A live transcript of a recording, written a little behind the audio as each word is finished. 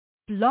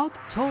Blog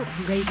Talk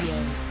Radio.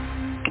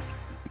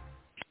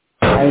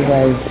 I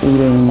was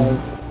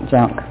eating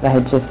junk. I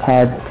had just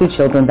had 2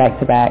 children back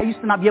to back. I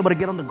used to not be able to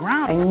get on the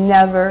ground. I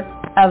never,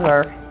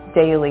 ever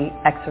daily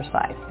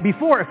exercise.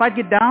 Before, if I'd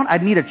get down,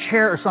 I'd need a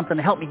chair or something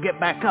to help me get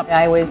back up.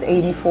 I was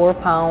 84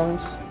 pounds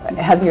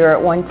heavier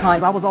at one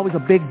time. I was always a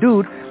big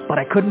dude, but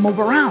I couldn't move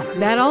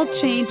around. That all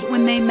changed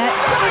when they met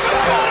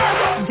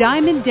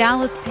Diamond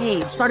Dallas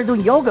Page. I started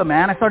doing yoga,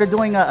 man. I started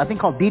doing a thing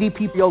called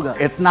DDP yoga.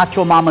 It's not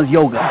your mama's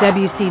yoga.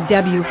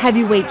 WCW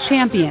heavyweight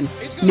champion,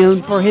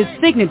 known for his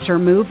signature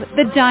move,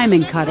 the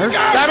Diamond Cutter.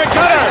 Diamond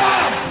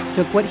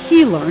Cutter! Took what he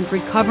learned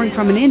recovering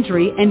from an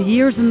injury and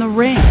years in the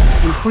ring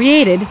and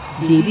created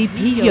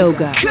DDP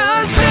yoga.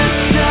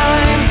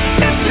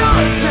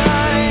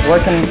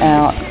 Working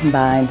out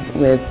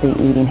combined with the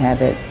eating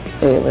habits,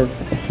 it was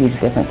a huge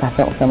difference. I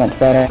felt so much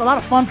better. It's a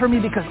lot of fun for me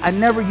because I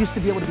never used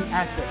to be able to be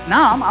active.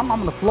 Now I'm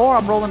on the floor,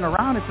 I'm rolling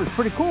around. It's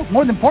pretty cool.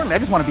 More than importantly, I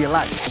just want to be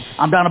alive.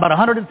 I'm down about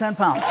 110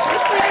 pounds.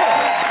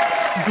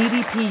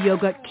 DDP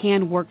yoga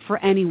can work for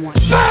anyone.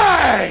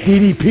 Hey!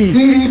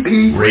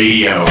 DDP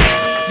Radio.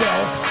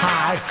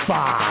 High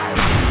five.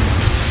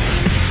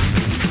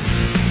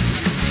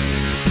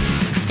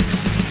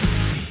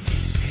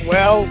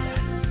 Well,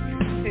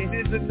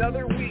 it is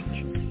another week.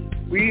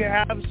 We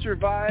have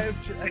survived.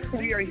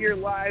 We are here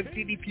live,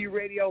 DDP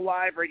Radio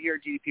Live, right here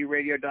at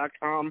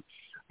DDPRadio.com.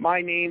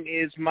 My name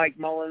is Mike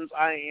Mullins.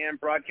 I am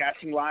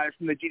broadcasting live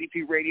from the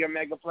DDP Radio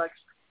Megaplex,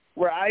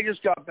 where I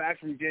just got back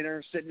from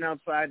dinner, sitting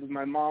outside with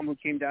my mom who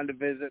came down to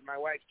visit, my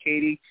wife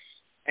Katie,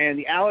 and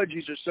the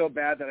allergies are so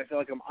bad that I feel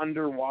like I'm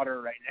underwater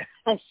right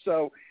now.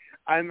 So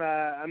I'm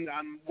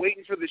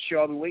waiting for the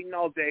show. I've been waiting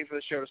all day for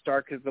the show to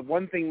start because the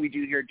one thing we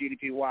do here at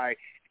DDPY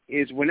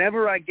is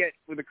whenever I get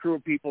with a crew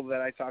of people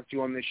that I talk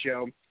to on this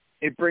show,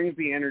 it brings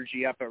the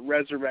energy up. It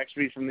resurrects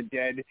me from the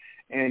dead,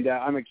 and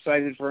I'm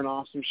excited for an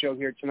awesome show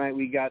here tonight.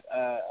 We got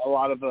a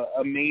lot of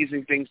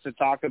amazing things to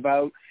talk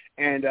about,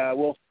 and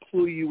we'll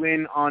clue you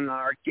in on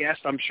our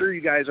guest. I'm sure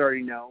you guys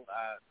already know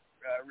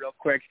real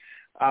quick,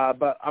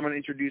 but I'm going to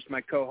introduce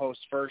my co-host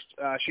first.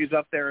 She's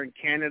up there in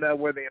Canada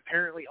where they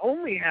apparently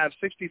only have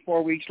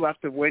 64 weeks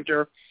left of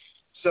winter.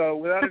 So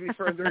without any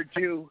further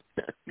ado,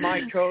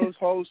 my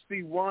co-host,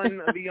 the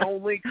one, the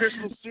only,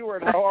 Crystal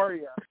Stewart. How are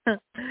you?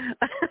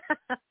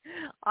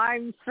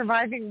 I'm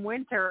surviving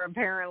winter,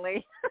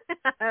 apparently.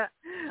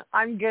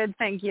 I'm good,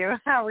 thank you.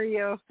 How are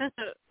you?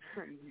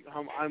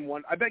 I'm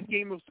one. I bet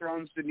Game of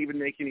Thrones didn't even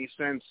make any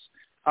sense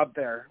up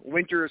there.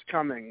 Winter is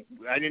coming.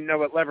 I didn't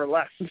know it ever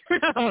left.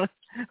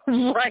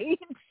 Right?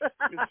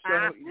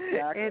 Exactly.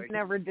 It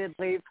never did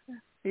leave.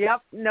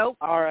 Yep, nope.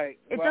 All right.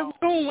 It doesn't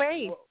go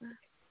away.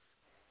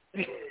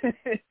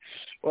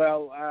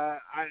 Well,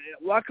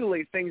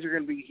 luckily things are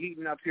going to be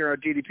heating up here on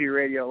DDP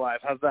Radio Live.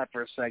 How's that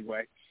for a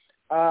segue?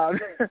 Of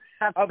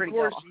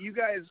course, cool. You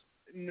guys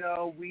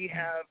know we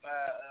have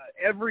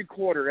every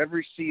quarter,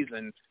 every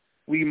season,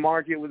 we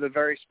mark it with a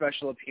very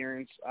special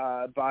appearance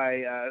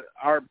by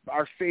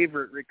our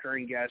favorite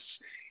recurring guests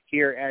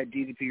here at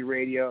DDP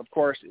Radio. Of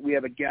course, we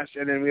have a guest,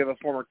 and then we have a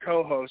former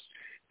co-host,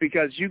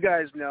 because you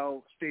guys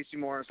know Stacey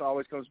Morris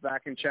always comes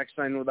back and checks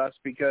in with us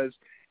because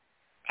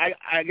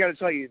I got to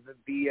tell you,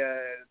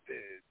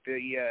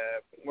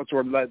 what's the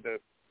word?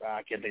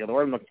 I can't think of the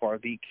word I'm looking for.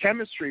 The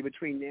chemistry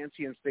between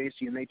Nancy and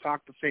Stacey, and they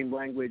talk the same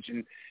language,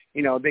 and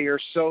they are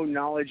so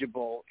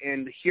knowledgeable.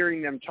 And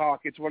hearing them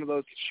talk, it's one of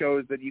those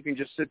shows that you can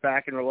just sit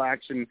back and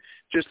relax and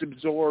just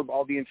absorb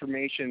all the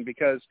information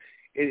because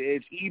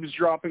it's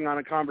eavesdropping on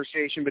a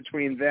conversation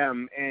between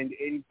them. And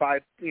in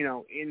product,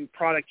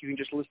 you can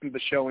just listen to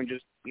the show and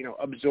just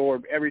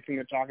absorb everything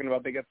they're talking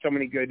about. They got so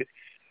many good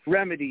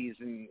remedies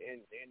and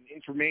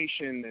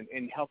information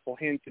and helpful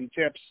hints and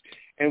tips,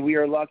 and we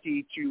are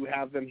lucky to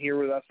have them here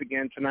with us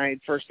again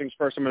tonight. First things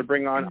first, I'm going to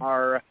bring on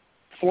our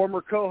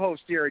former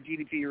co-host here at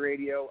DDP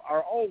Radio,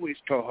 our always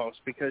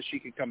co-host, because she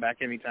can come back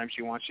anytime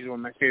she wants. She's one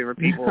of my favorite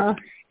people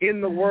in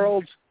the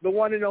world, the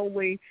one and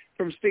only,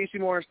 from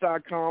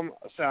StaceyMorris.com,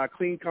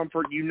 Clean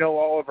Comfort. You know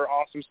all of her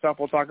awesome stuff.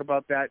 We'll talk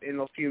about that in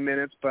a few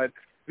minutes, but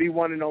the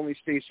one and only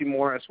Stacey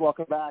Morris.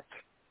 Welcome back.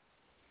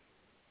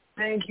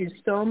 Thank you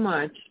so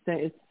much.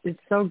 It's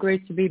so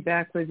great to be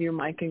back with you,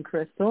 Mike and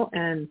Crystal,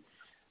 and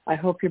I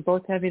hope you're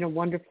both having a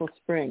wonderful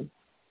spring.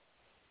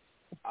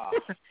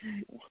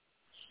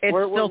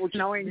 It's still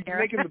snowing here.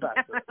 Making the best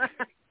of it.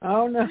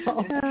 Oh, no.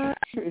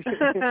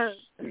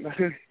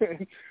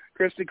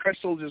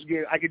 Crystal just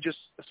gave, I could just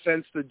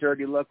sense the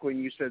dirty look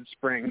when you said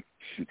spring.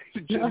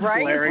 Just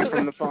right? glaring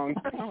from the phone.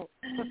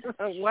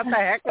 What the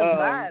heck is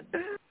that?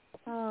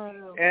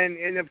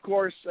 And of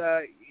course,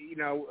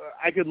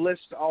 I could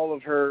list all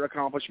of her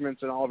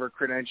accomplishments and all of her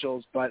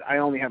credentials, but I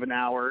only have an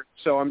hour,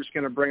 so I'm just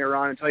going to bring her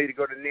on and tell you to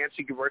go to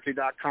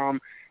nancyguberti.com,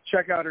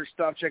 check out her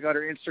stuff, check out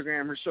her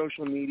Instagram, her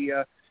social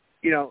media,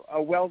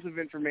 a wealth of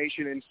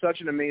information and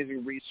such an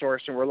amazing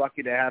resource, and we're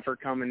lucky to have her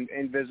come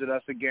and visit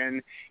us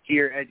again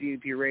here at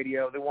DDP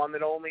Radio, the one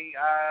that only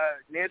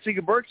Nancy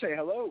Guberti. Say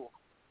hello.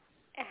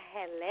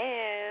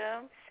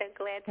 Hello. So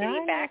glad to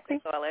be back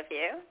with all of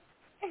you.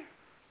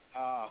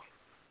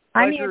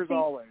 Pleasure as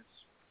always.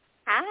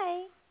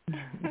 Hi.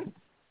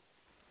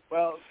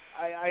 Well,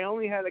 I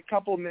only had a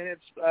couple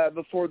minutes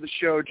before the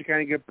show to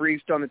kind of get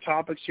briefed on the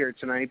topics here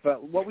tonight,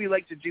 but what we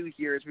like to do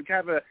here is we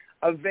have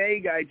a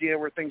vague idea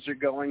where things are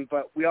going,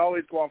 but we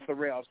always go off the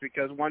rails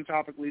because one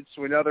topic leads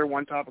to another,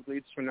 one topic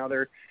leads to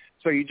another,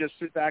 so you just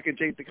sit back and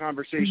take the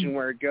conversation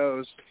where it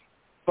goes.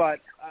 But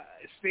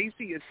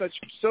Stacey is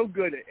so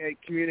good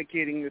at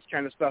communicating this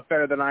kind of stuff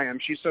better than I am.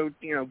 She's so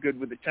good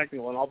with the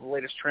technical and all the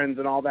latest trends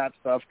and all that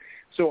stuff.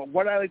 So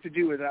what I like to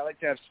do is I like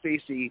to have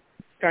Stacey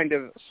kind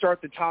of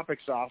start the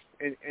topics off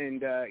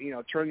and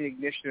turn the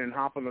ignition and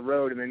hop on the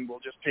road, and then we'll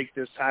just take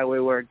this highway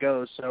where it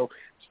goes. So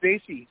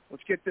Stacey,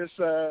 let's get this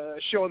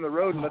show on the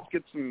road and let's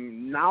get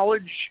some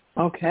knowledge,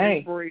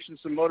 inspiration,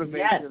 some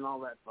motivation, and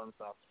all that fun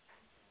stuff.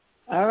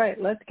 All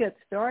right, let's get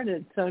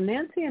started. So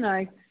Nancy and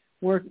I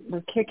were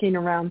kicking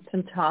around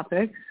some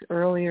topics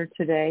earlier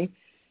today,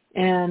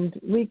 and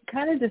we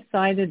kind of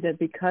decided that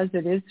because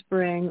it is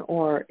spring,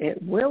 or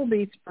it will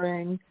be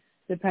spring,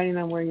 depending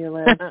on where you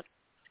live,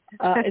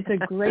 it's a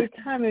great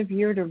time of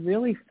year to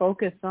really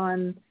focus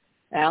on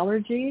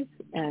allergies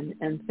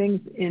and things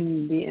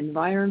in the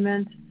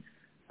environment,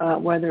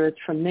 whether it's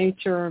from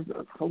nature,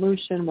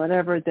 pollution,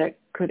 whatever, that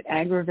could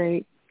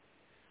aggravate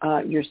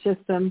your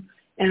system,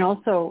 and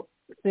also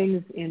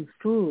things in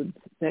foods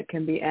that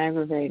can be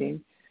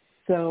aggravating.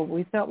 So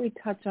we thought we'd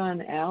touch on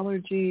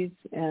allergies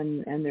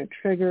and their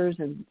triggers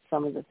and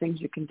some of the things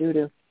you can do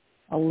to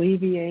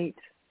alleviate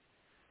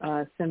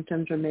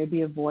symptoms or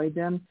maybe avoid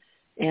them.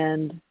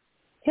 And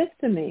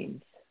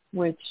histamines,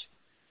 which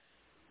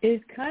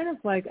is kind of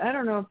like, I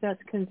don't know if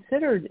that's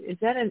considered, is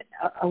that an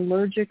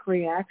allergic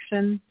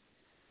reaction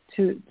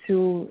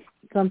to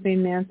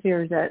something, Nancy,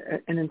 or is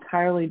that an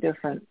entirely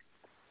different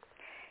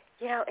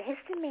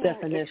histamine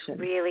definition? Is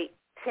really,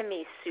 to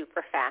me,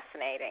 super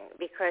fascinating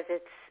because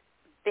it's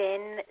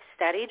been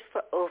studied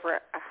for over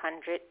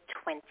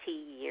 120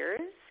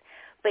 years,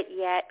 but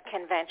yet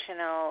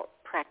conventional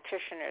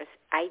practitioners,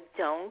 I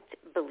don't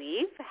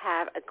believe,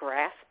 have a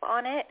grasp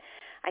on it.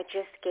 I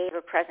just gave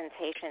a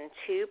presentation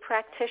to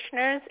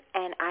practitioners,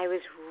 and I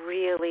was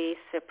really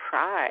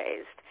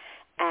surprised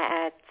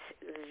at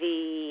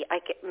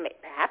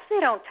perhaps they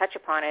don't touch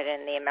upon it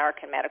in the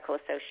American Medical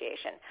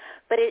Association,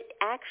 but it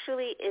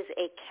actually is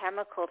a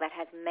chemical that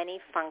has many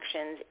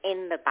functions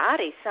in the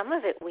body. Some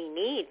of it we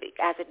need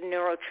as a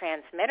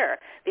neurotransmitter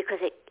because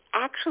it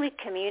actually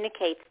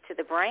communicates to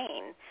the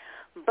brain.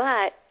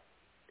 But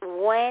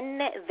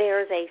when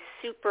there's a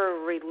super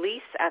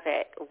release of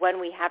it, when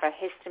we have a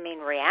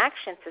histamine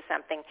reaction to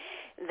something,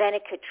 then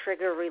it could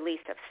trigger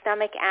release of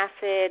stomach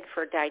acid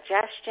for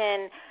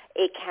digestion.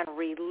 It can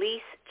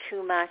release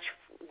too much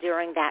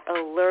during that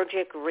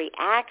allergic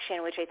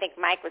reaction, which I think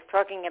Mike was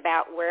talking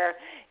about, where,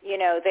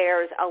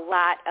 there's a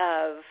lot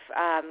of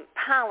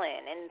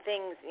pollen and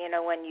things,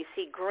 when you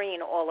see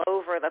green all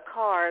over the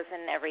cars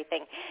and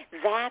everything,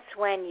 that's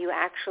when you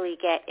actually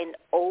get an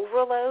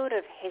overload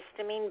of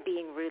histamine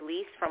being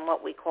released from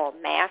what we call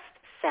mast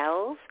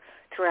cells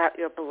throughout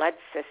your blood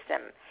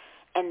system.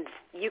 And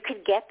you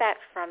could get that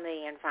from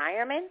the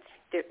environment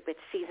with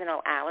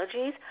seasonal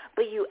allergies,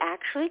 but you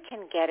actually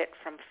can get it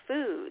from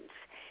foods.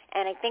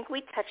 And I think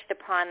we touched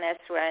upon this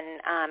when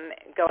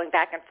going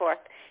back and forth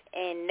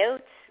in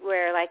notes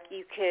where, like,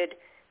 you could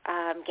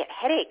get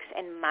headaches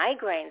and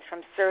migraines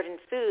from certain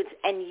foods,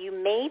 and you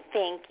may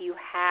think you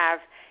have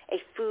a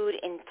food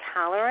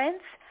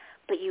intolerance,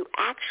 but you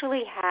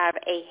actually have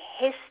a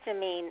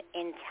histamine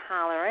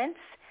intolerance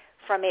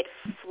from it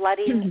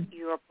flooding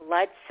your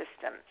blood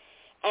system.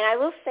 And I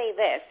will say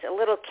this, a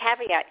little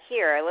caveat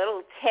here, a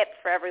little tip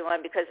for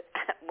everyone, because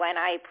when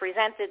I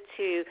presented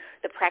to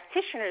the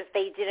practitioners,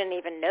 they didn't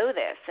even know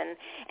this.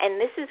 And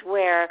this is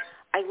where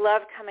I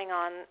love coming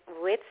on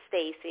with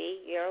Stacey,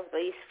 at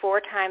least 4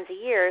 times a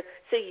year,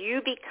 so you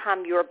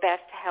become your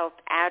best health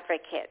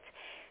advocate.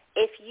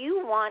 If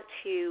you want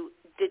to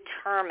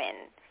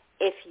determine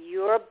if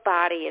your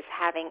body is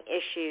having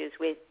issues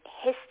with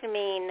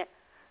histamine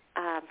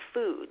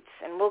foods,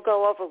 and we'll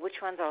go over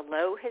which ones are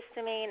low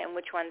histamine and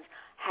which ones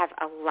have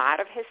a lot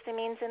of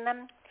histamines in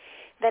them,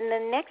 then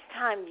the next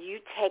time you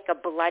take a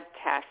blood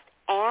test,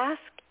 ask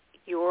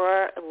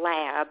your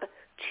lab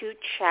to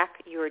check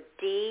your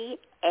DAO,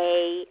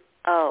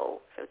 so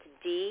it's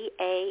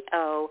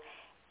DAO,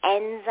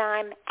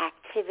 enzyme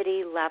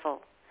activity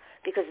level,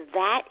 because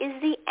that is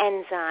the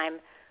enzyme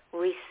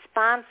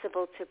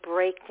responsible to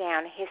break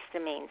down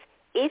histamines.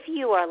 If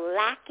you are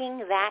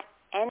lacking that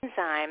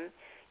enzyme,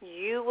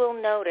 you will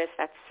notice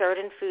that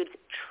certain foods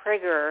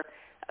trigger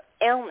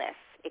illness.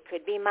 It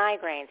could be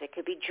migraines. It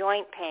could be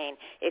joint pain.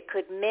 It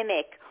could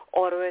mimic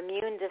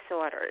autoimmune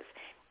disorders.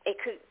 It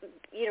could,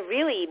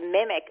 really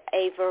mimic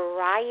a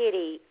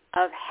variety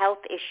of health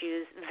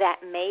issues that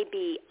may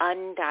be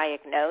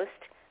undiagnosed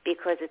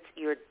because it's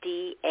your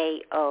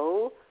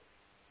DAO,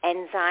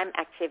 enzyme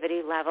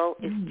activity level,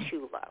 is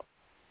too low.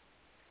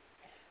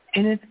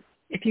 And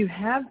if you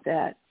have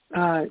that,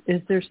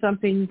 is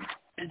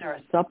there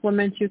a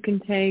supplement you can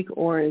take,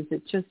 or is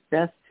it just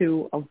best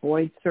to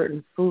avoid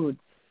certain foods?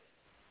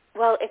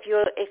 Well, if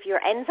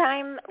your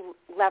enzyme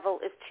level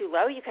is too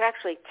low, you could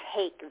actually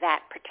take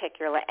that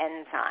particular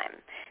enzyme.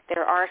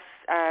 There are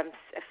a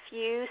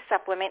few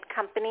supplement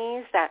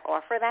companies that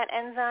offer that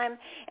enzyme,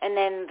 and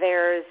then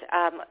there's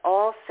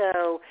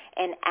also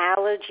an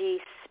allergy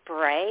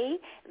spray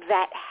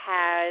that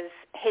has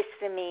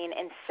histamine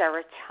and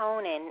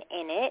serotonin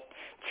in it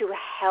to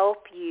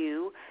help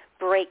you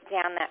break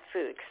down that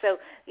food. So,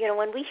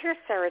 when we hear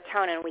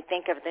serotonin, we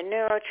think of the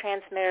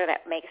neurotransmitter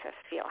that makes us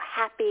feel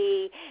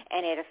happy,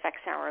 and it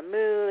affects our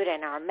mood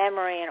and our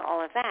memory and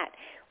all of that.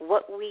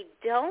 What we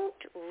don't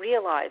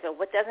realize, or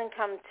what doesn't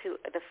come to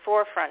the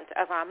forefront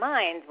of our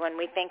minds when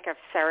we think of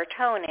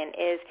serotonin,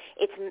 is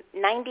it's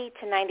 90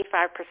 to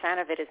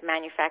 95% of it is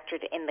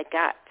manufactured in the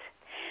gut.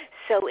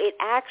 So it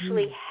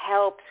actually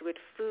helps with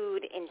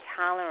food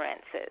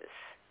intolerances.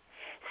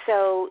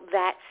 So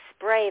that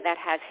spray that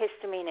has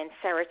histamine and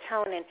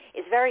serotonin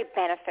is very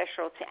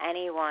beneficial to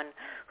anyone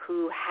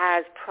who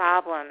has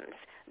problems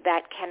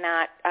that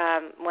cannot,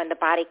 when the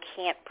body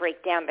can't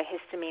break down the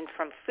histamine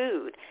from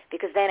food,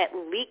 because then it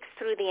leaks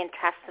through the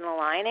intestinal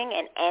lining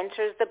and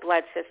enters the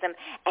blood system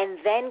and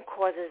then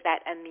causes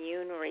that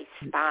immune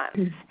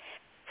response.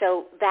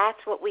 So that's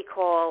what we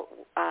call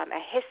a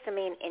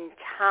histamine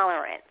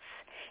intolerance.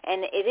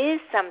 And it is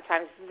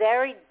sometimes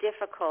very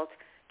difficult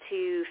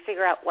to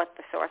figure out what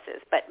the source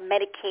is. But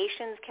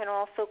medications can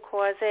also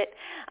cause it.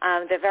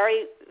 The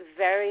very,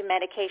 very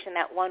medication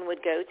that one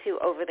would go to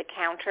over the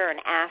counter, an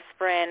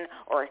aspirin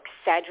or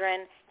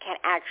Excedrin, can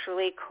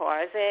actually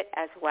cause it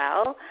as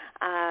well.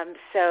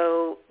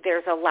 So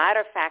there's a lot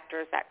of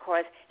factors that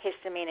cause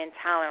histamine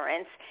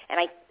intolerance.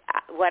 And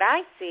what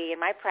I see in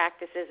my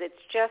practice is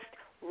it's just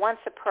once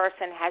a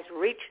person has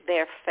reached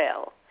their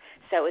fill.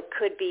 So it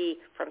could be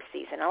from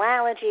seasonal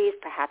allergies,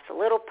 perhaps a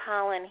little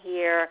pollen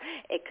here.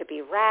 It could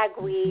be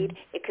ragweed.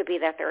 It could be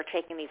that they're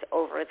taking these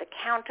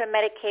over-the-counter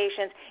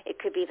medications. It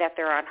could be that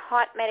they're on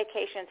heart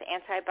medications,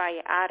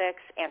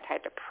 antibiotics,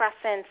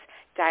 antidepressants,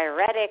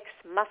 diuretics,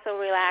 muscle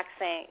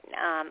relaxing,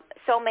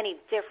 so many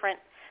different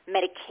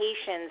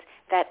medications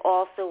that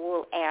also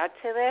will add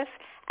to this,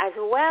 as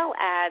well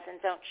as,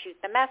 and don't shoot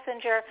the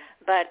messenger,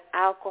 but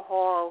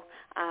alcohol,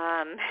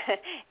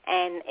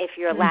 and if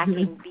you're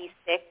lacking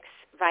B6,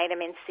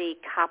 vitamin C,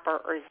 copper,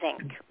 or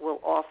zinc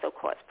will also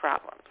cause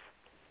problems.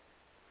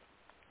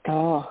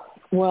 Oh,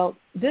 well,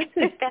 this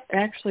is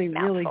actually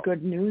really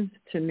good news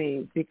to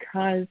me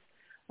because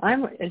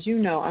as you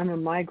know, I'm a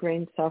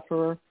migraine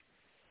sufferer,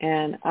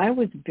 and I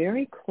was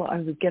very close. I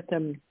would get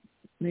them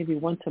maybe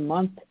once a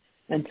month,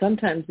 and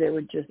sometimes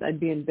I'd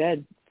be in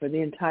bed for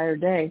the entire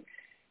day.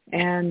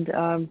 And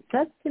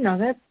that's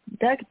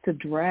a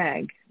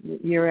drag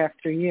year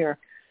after year.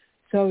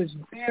 So I was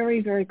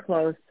very, very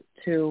close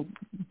to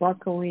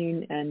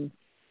buckling and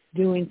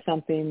doing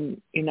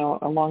something,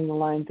 along the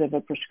lines of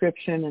a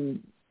prescription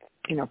and,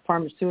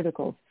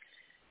 pharmaceuticals.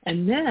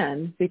 And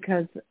then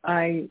because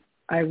I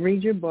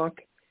read your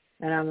book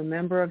and I'm a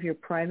member of your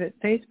private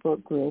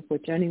Facebook group,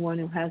 which anyone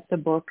who has the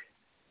book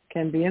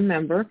can be a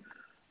member,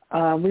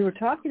 we were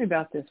talking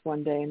about this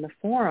one day in the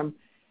forum,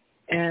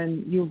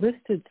 and you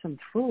listed some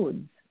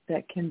foods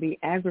that can be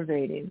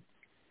aggravating.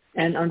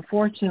 And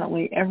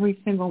unfortunately, every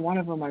single one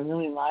of them I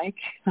really like.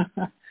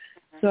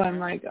 So I'm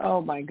like,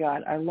 oh, my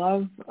God, I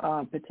love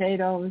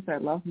potatoes. I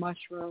love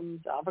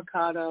mushrooms,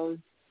 avocados.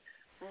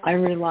 I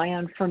rely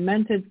on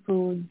fermented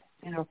foods,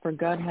 for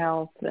gut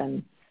health,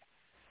 and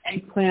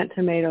eggplant,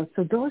 tomatoes.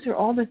 So those are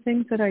all the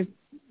things that I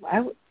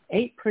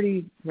ate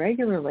pretty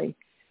regularly.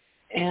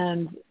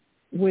 And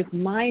with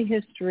my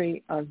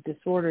history of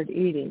disordered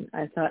eating,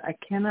 I thought I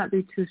cannot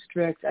be too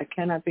strict. I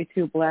cannot be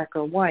too black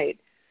or white,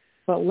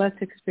 but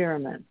let's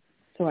experiment.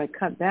 So I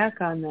cut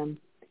back on them,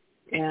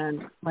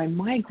 and my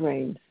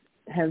migraines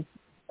have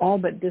all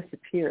but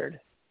disappeared.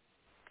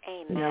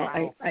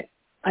 Amen.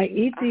 I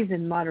eat these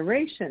in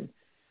moderation,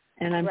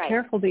 and I'm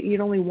careful to eat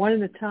only one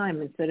at a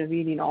time instead of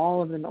eating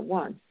all of them at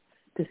once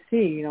to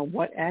see,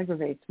 what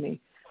aggravates me.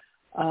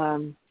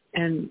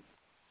 And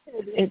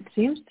it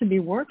seems to be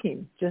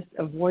working, just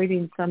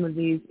avoiding some of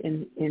these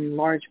in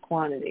large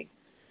quantity,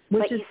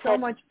 which is so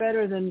much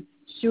better than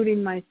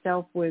shooting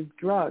myself with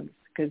drugs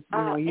because,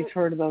 you've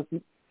heard of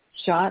those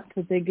shots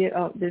that they get.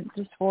 Oh, they're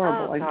just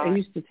horrible. I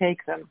used to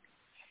take them.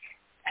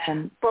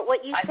 But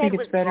what you I think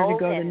it's better to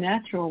go the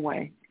natural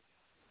way.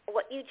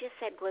 What you just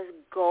said was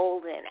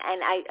golden,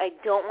 and I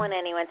don't want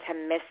anyone to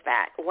miss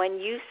that. When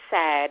you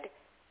said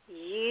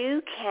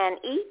you can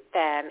eat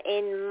them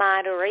in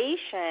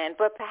moderation,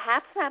 but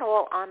perhaps not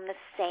all on the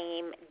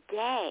same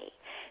day.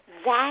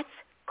 That's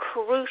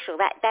crucial.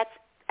 That's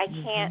I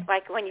can't,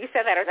 like when you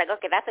said that, I was like,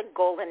 okay, that's a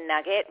golden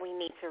nugget we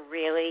need to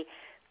really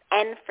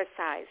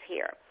emphasize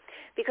here.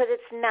 Because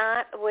it's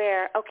not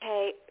where,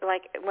 okay,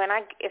 like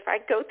if I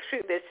go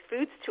through this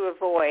foods to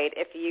avoid,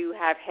 if you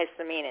have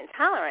histamine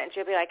intolerance,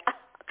 you'll be like, oh,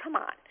 come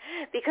on.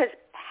 Because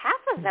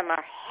half of them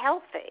are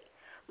healthy.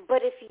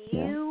 But if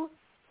you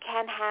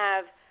can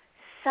have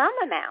some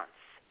amounts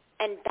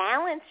and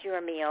balance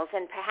your meals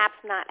and perhaps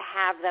not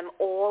have them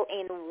all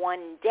in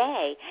one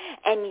day,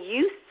 and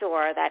you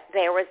saw that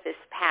there was this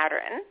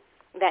pattern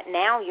that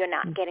now you're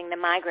not getting the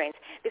migraines.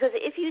 Because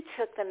if you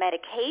took the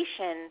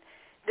medication,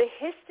 the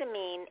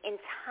histamine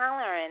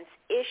intolerance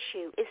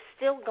issue is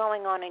still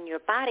going on in your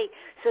body,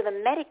 so the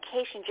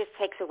medication just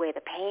takes away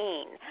the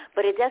pain,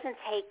 but it doesn't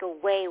take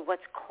away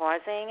what's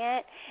causing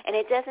it, and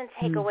it doesn't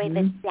take away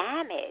the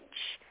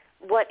damage,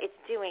 what it's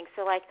doing.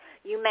 So like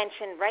you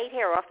mentioned right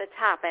here off the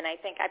top, and I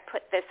think I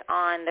put this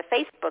on the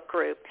Facebook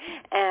group,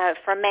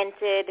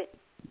 fermented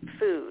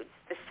foods,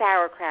 the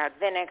sauerkraut,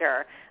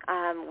 vinegar,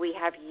 we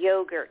have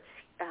yogurts,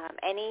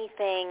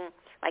 anything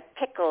like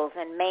pickles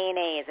and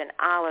mayonnaise and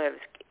olives,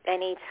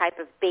 any type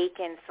of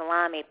bacon,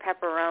 salami,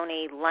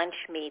 pepperoni, lunch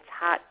meats,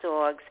 hot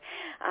dogs,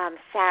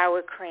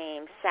 sour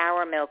cream,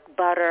 sour milk,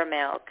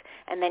 buttermilk,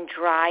 and then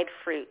dried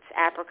fruits,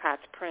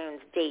 apricots,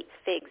 prunes, dates,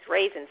 figs,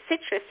 raisins,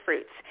 citrus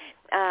fruits,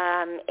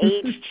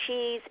 aged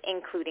cheese,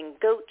 including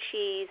goat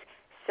cheese,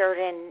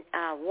 certain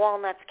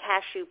walnuts,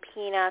 cashew,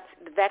 peanuts,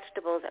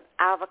 vegetables,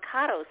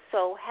 avocados,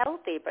 so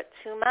healthy, but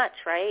too much,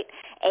 right?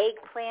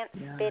 Eggplant,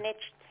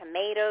 spinach,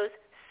 tomatoes,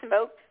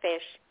 smoked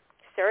fish,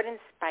 certain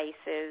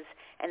spices,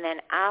 and then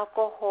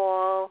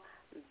alcohol,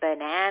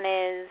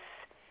 bananas,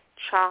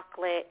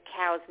 chocolate,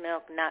 cow's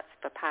milk, nuts,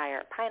 papaya,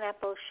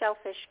 pineapple,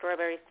 shellfish,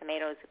 strawberries,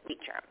 tomatoes, wheat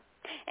germ,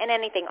 and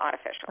anything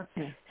artificial.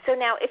 Okay. So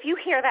now if you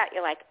hear that,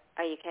 you're like,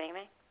 are you kidding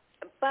me?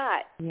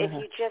 But if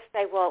you just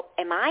say, well,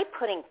 am I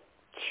putting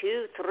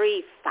 2,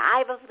 3,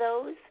 5 of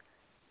those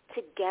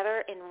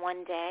together in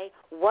one day?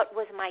 What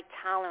was my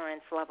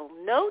tolerance level?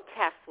 No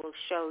test will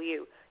show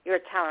you your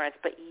tolerance,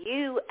 but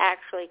you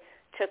actually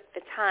took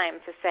the time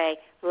to say,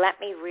 let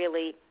me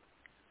really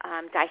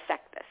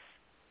dissect this.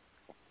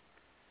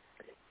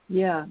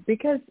 Yeah,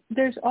 because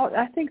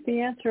I think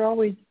the answer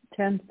always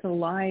tends to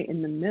lie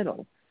in the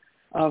middle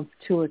of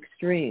two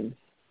extremes.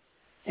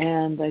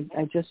 And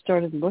I just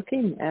started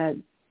looking at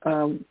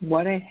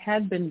what I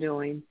had been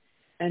doing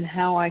and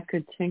how I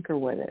could tinker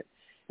with it.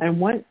 And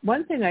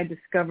one thing I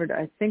discovered,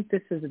 I think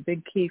this is a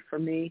big key for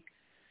me,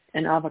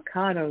 and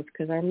avocados,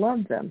 because I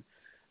love them.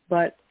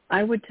 But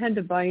I would tend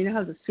to buy, you know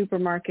how the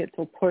supermarkets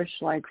will push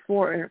like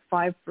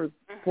 5 for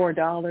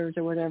 $4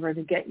 or whatever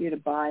to get you to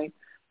buy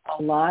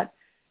a lot.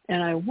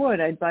 And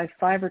I'd buy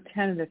 5 or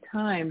 10 at a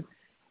time,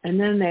 and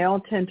then they all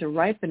tend to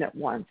ripen at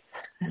once.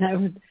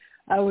 And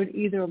I would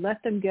either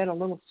let them get a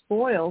little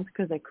spoiled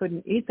because I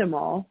couldn't eat them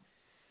all,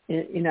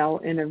 in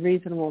a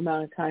reasonable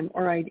amount of time,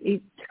 or I'd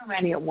eat too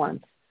many at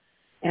once.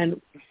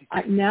 And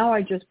now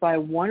I just buy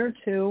 1 or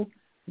 2,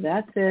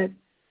 that's it,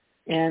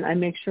 and I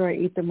make sure I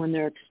eat them when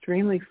they're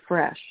extremely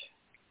fresh,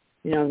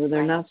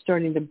 they're not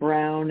starting to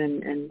brown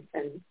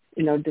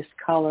and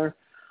discolor,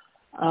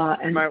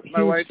 and my huge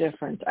wife,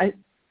 difference.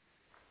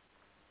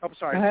 I'm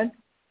sorry. Go ahead.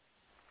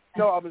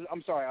 No,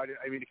 I'm sorry. I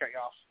didn't mean to cut you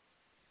off.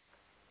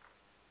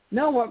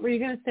 No, what were you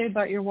going to say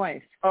about your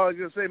wife? Oh, I was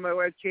going to say my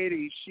wife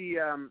Katie.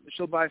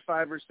 She'll buy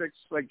 5 or 6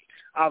 like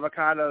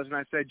avocados, and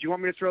I said, "Do you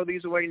want me to throw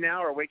these away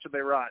now or wait till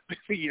they rot?"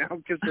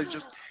 Because they're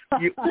just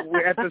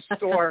we're at the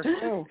store.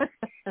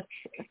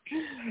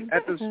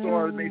 At the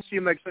store, they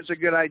seem like such a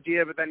good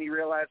idea, but then you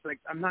realize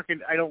like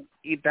I don't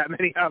eat that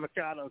many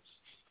avocados.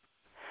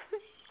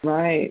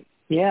 Right.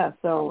 Yeah.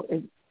 So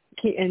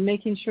and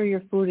making sure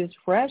your food is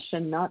fresh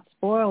and not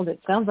spoiled. It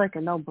sounds like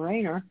a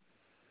no-brainer,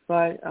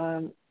 but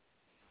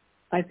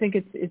I think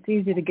it's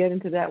easy to get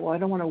into that. Well, I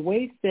don't want to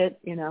waste it,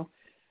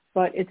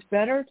 but it's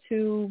better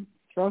to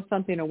throw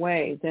something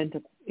away than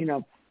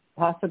to,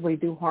 possibly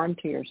do harm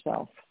to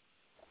yourself.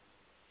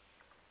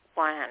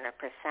 100%.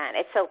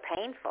 It's so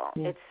painful.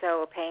 Yeah. It's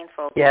so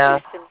painful. Yeah.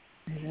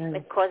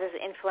 It causes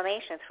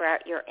inflammation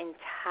throughout your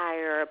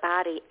entire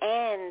body.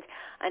 And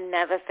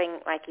another thing,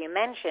 like you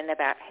mentioned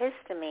about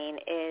histamine,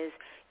 is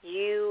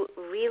you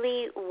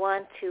really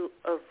want to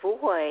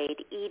avoid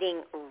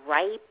eating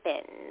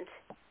ripened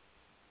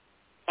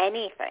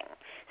anything.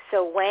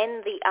 So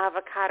when the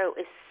avocado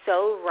is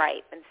so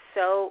ripe and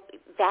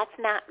that's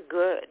not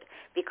good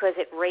because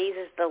it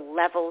raises the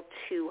level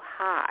too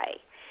high.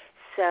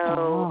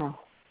 So,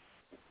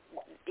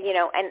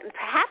 and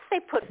perhaps they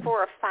put 4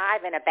 or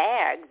 5 in a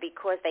bag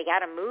because they got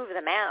to move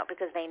them out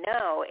because they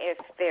know if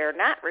they're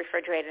not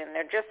refrigerated and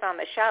they're just on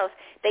the shelf,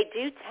 they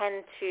do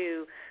tend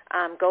to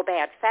go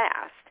bad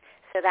fast.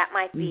 So that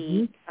might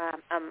be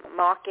a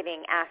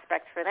marketing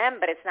aspect for them,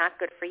 but it's not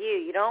good for you.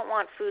 You don't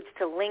want foods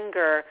to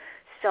linger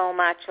so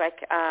much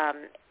like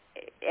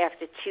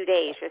after 2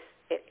 days, just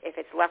if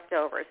it's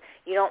leftovers.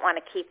 You don't want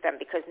to keep them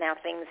because now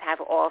things have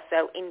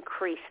also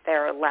increased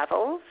their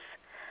levels.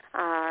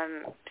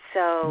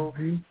 So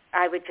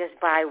I would just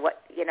buy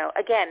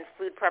again,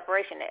 food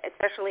preparation,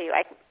 especially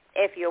like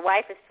if your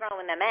wife is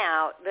throwing them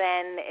out,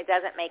 then it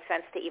doesn't make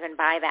sense to even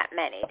buy that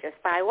many.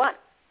 Just buy one.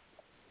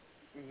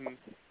 Mm-hmm.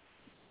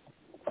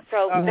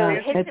 So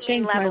the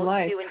histamine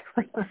levels do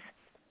increase.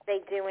 They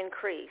do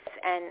increase.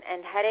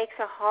 And headaches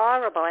are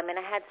horrible. I mean,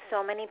 I had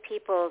so many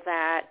people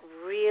that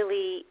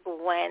really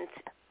went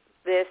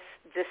this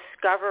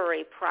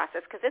discovery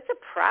process, because it's a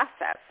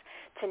process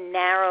to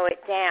narrow it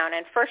down.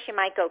 And first you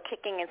might go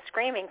kicking and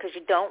screaming because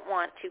you don't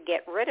want to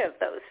get rid of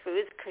those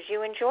foods because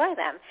you enjoy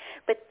them.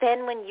 But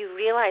then when you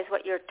realize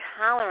what your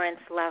tolerance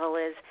level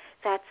is,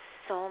 that's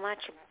so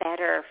much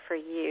better for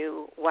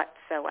you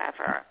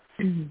whatsoever.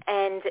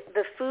 And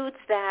the foods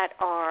that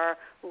are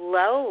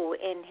low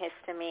in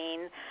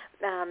histamine,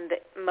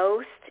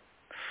 most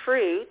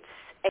fruits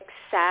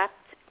except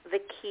the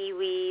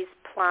kiwis,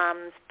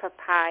 plums,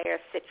 papaya,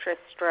 citrus,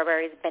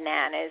 strawberries,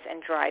 bananas,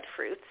 and dried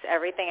fruits.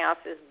 Everything else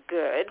is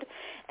good.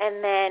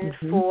 And then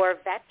for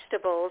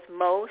vegetables,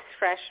 most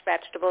fresh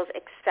vegetables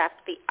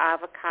except the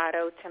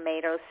avocado,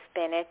 tomato,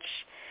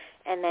 spinach,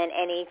 and then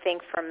anything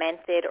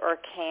fermented or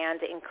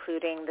canned,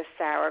 including the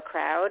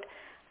sauerkraut.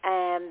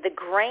 The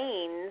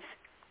grains,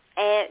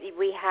 and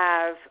we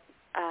have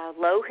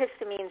low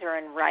histamines are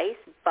in rice,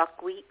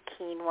 buckwheat,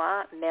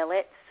 quinoa,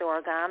 millet,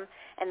 sorghum,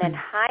 and then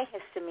high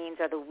histamines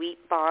are the wheat,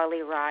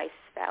 barley, rye,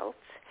 spelt.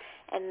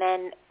 And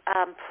then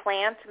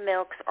plant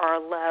milks are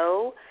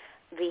low.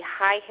 The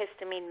high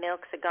histamine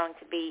milks are going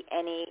to be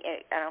any,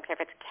 I don't care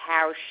if it's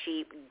cow,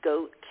 sheep,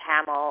 goat,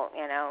 camel,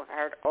 you know, I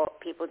heard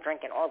people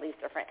drinking all these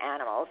different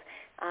animals.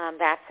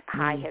 That's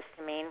high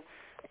histamine.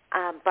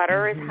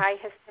 Butter is high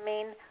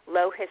histamine.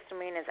 Low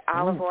histamine is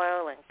olive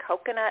oil and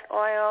coconut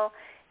oil.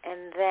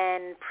 And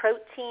then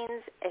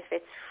proteins, if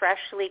it's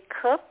freshly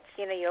cooked,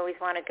 you know, you always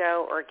want to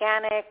go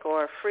organic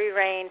or free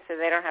range so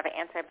they don't have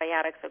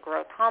antibiotics or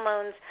growth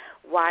hormones.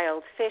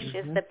 Wild fish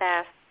is the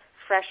best,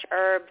 fresh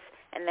herbs,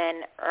 and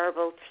then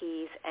herbal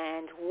teas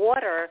and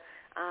water,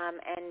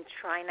 and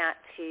try not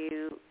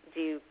to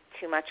do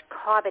too much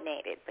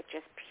carbonated, but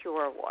just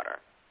pure water.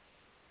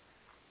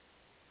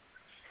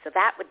 So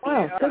that would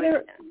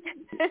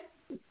be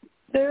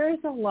there is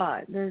a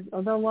lot. There's a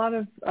lot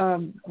of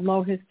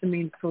low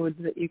histamine foods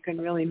that you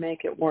can really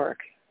make it work.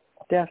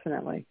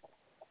 Definitely.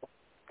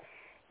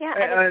 Yeah.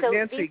 And so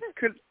Nancy,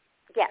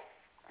 yes.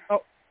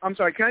 Oh, I'm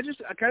sorry. Can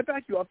I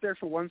back you up there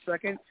for 1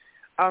 second?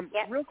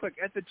 Real quick,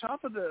 at the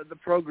top of the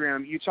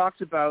program, you talked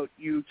about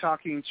you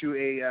talking to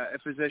a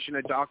physician,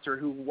 a doctor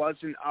who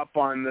wasn't up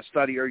on the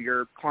study, or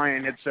your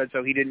client had said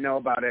so, he didn't know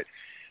about it.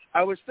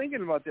 I was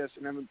thinking about this,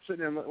 and I'm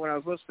sitting there when I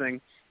was listening.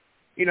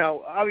 You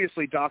know,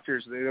 obviously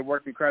doctors, they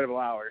work incredible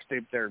hours.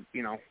 They're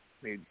you know,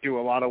 they do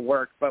a lot of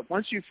work. But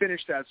once you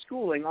finish that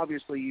schooling,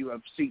 obviously you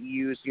have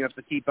CEUs, you have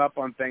to keep up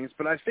on things.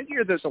 But I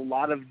figure there's a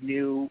lot of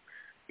new,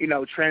 you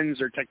know,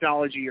 trends or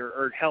technology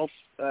or health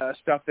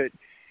stuff that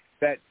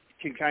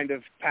can kind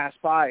of pass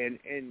by.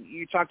 And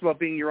you talked about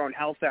being your own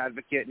health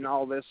advocate and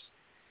all this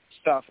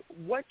stuff.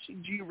 What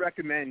do you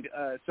recommend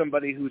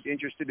somebody who's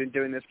interested in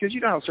doing this? Because you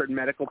know how certain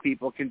medical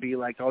people can be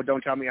like, oh, don't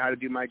tell me how to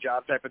do my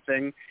job type of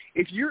thing.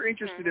 If you're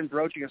interested in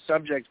broaching a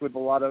subject with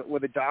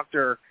a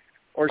doctor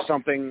or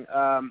something,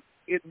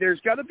 there's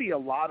got to be a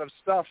lot of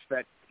stuff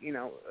that, you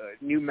know,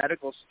 new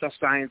medical stuff,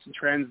 science and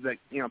trends that,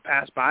 you know,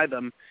 pass by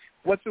them.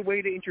 What's the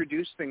way to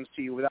introduce things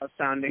to you without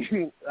sounding,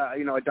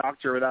 you know, a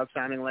doctor, without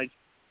sounding like,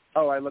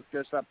 oh, I looked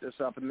this up,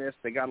 and this.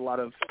 They got a lot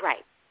of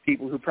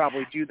people who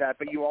probably do that,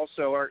 but you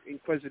also are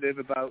inquisitive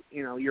about,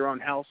 you know, your own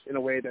health in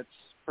a way that's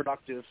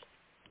productive.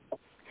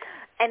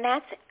 And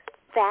that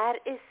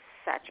is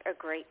such a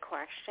great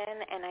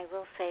question, and I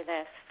will say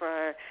this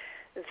for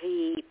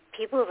the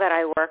people that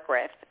I work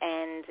with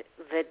and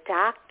the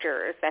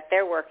doctors that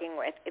they're working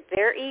with,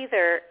 they're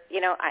either,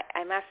 you know,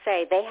 I must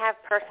say, they have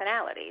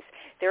personalities.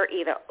 They're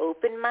either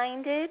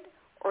open-minded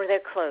or they're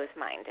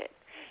closed-minded.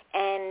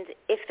 And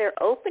if they're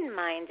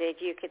open-minded,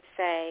 you could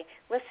say,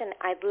 listen,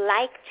 I'd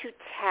like to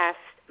test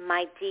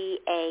my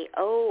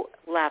DAO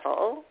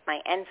level, my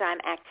enzyme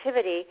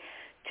activity,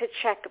 to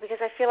check because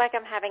I feel like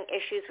I'm having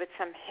issues with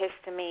some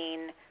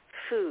histamine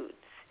foods.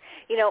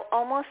 You know,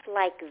 almost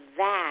like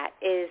that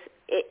is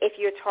if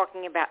you're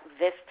talking about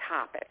this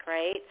topic,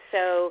 right?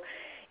 So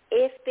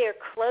if they're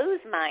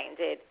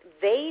closed-minded,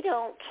 they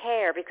don't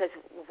care because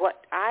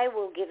what I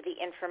will give the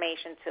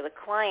information to the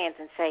clients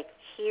and say,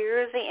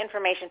 here's the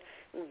information,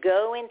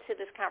 go into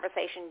this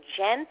conversation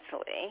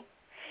gently,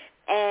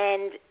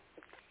 and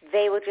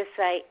they will just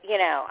say, you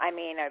know, I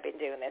mean, I've been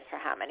doing this for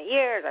how many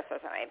years, I saw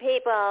so many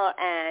people,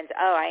 and,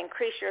 oh, I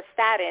increased your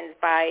statins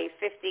by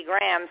 50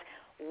 grams.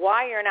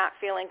 Why you're not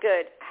feeling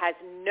good has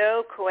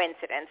no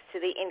coincidence to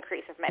the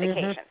increase of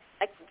medication.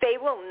 Like, they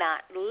will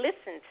not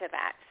listen to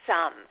that,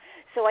 some.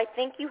 So I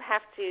think you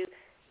have to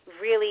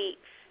really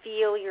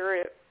feel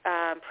your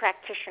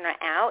practitioner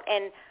out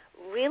and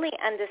really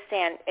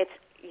understand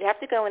you have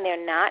to go in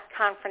there not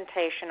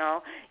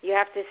confrontational. You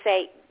have to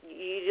say,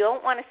 you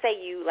don't want to say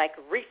you, like,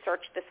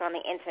 research this on the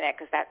Internet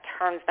because that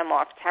turns them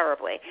off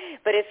terribly.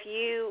 But if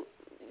you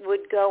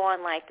would go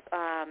on, like,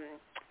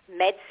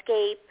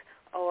 Medscape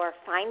or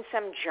find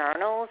some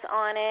journals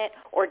on it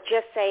or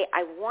just say,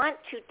 I want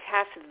to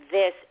test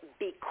this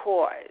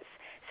because.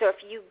 So if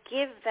you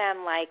give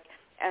them, like,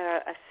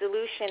 a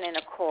solution and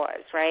a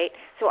cause, right?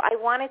 So I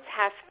want to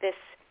test this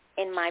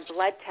in my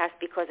blood test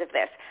because of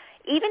this.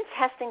 Even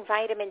testing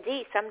vitamin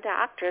D, some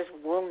doctors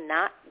will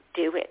not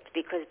do it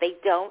because they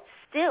don't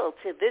still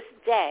to this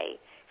day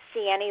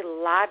see any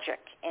logic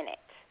in it.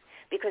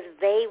 because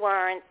they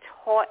weren't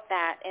taught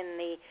that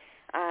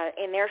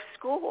in their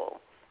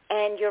school.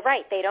 And you're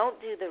right, they don't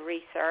do the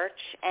research,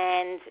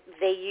 and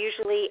they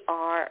usually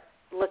are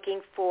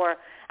looking for,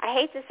 I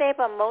hate to say it,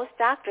 but most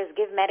doctors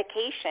give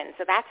medication,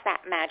 so that's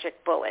that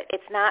magic bullet.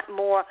 It's not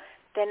more,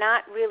 they're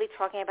not really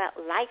talking about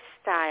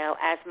lifestyle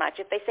as much.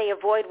 If they say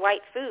avoid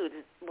white foods,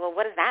 well,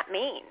 what does that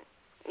mean?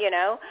 You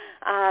know,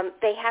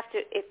 they have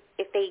to,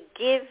 if they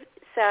give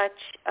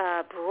such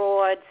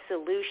broad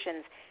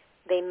solutions,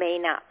 they may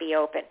not be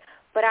open.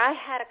 But I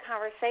had a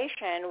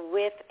conversation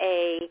with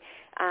a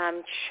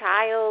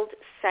child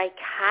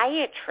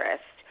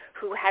psychiatrist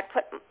who had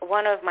put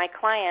one of my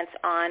clients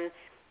on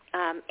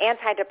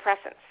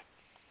antidepressants,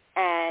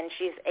 and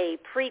she's a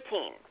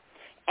preteen.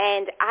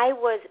 And I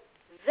was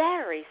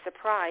very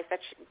surprised that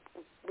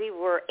we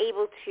were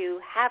able to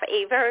have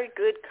a very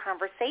good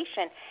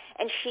conversation.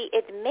 And she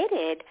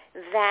admitted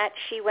that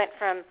she went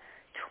from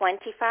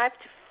 25 to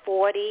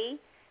 40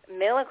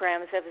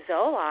 milligrams of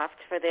Zoloft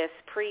for this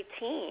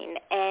preteen,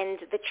 and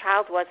the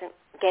child wasn't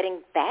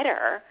getting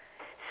better.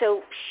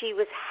 So she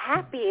was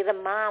happy the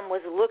mom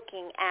was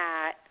looking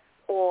at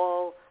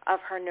all of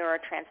her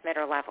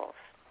neurotransmitter levels.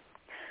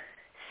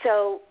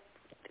 So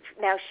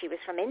now she was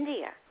from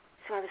India.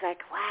 So I was like,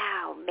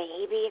 wow,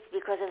 maybe it's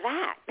because of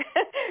that.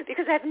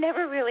 Because I've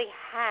never really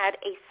had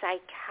a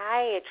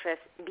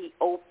psychiatrist be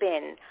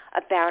open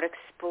about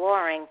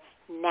exploring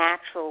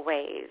natural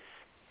ways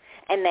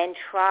and then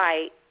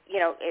try,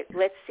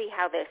 let's see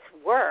how this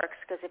works,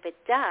 because if it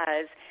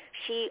does,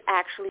 she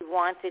actually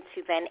wanted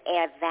to then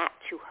add that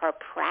to her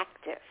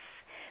practice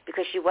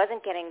because she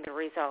wasn't getting the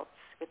results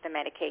with the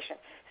medication.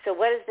 So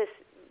what is this,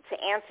 to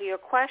answer your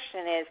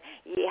question, is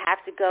you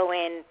have to go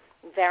in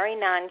very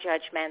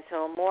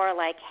non-judgmental, more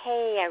like,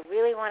 hey, I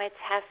really want to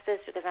test this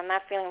because I'm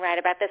not feeling right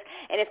about this.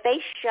 And if they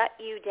shut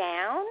you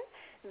down,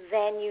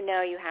 then you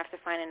know you have to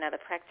find another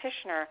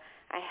practitioner.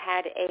 I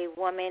had a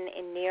woman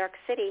in New York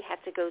City had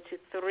to go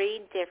to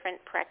 3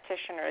 different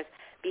practitioners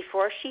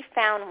before she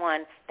found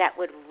one that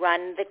would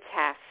run the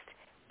test.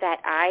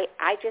 That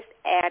I just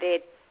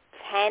added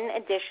 10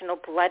 additional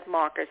blood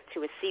markers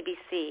to a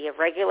CBC, a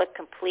regular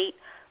complete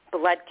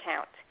blood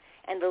count.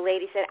 And the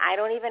lady said, I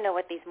don't even know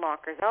what these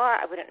markers are.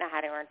 I wouldn't know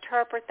how to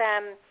interpret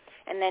them.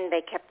 And then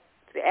they kept,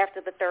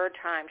 after the 3rd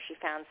time, she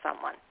found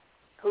someone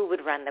who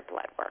would run the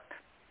blood work.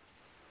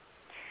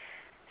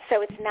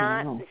 So it's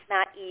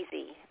not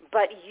easy.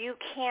 But you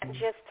can't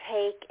just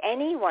take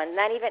anyone,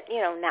 not even,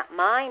 not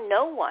mine,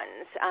 no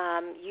one's.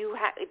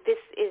 This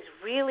is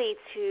really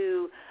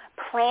to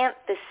plant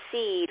the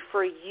seed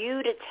for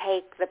you to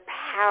take the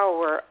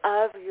power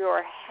of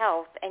your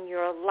health and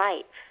your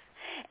life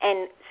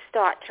and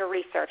start to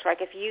research.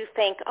 Like if you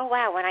think, oh,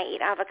 wow, when I eat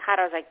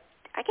avocados, I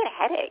get a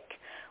headache.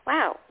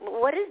 Wow,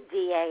 what is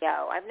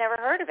DAO? I've never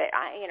heard of it.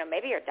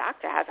 Maybe your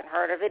doctor hasn't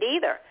heard of it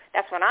either.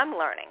 That's what I'm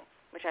learning,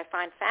 which I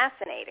find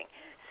fascinating.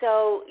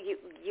 So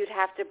you'd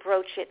have to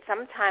broach it.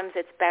 Sometimes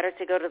it's better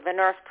to go to the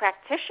nurse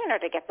practitioner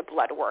to get the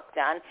blood work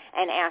done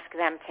and ask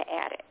them to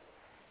add it.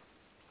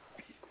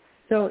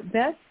 So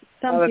that's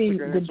something,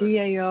 the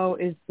DAO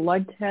is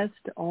blood test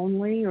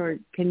only, or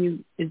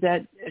is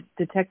that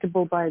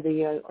detectable by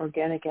the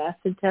organic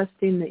acid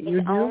testing that you do?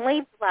 It's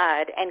only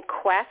blood and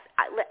Quest.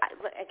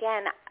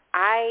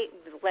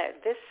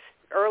 This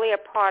earlier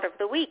part of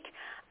the week,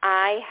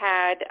 I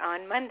had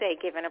on Monday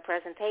given a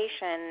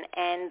presentation,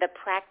 and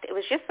it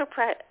was just for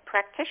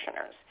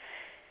practitioners,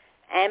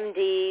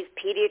 MDs,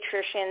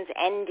 pediatricians,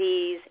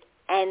 NDs,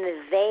 and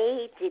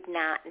they did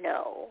not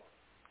know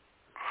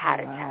how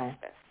to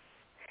test this.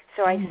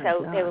 So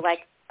they were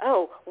like,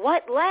 oh,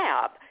 what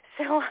lab?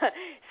 So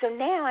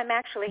now I'm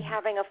actually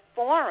having a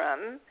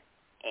forum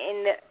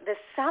in the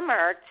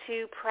summer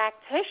to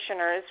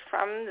practitioners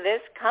from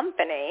this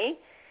company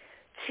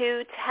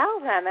to tell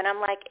them, and I'm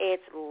like,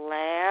 it's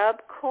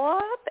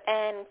LabCorp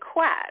and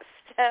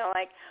Quest. And I'm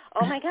like,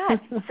 oh my God.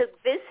 So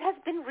this has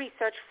been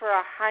researched for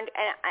 100,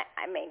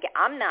 and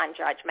I'm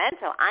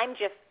non-judgmental. I'm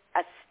just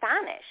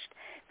astonished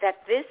that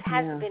this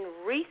has been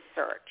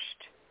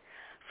researched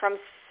from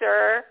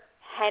Sir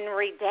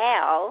Henry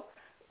Dale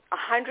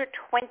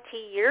 120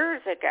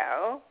 years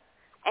ago,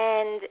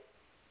 and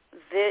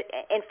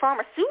in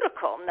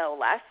pharmaceutical, no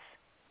less.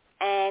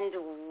 And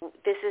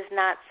this is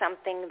not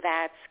something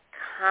that's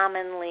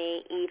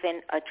commonly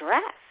even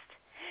addressed.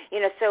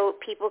 So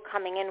people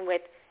coming in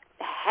with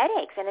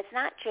headaches, and it's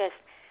not just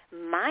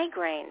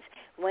migraines.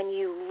 When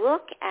you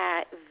look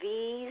at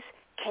these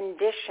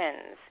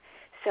conditions,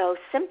 so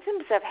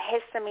symptoms of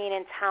histamine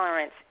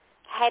intolerance,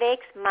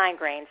 headaches,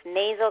 migraines,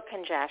 nasal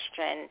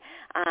congestion,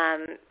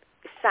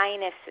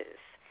 sinus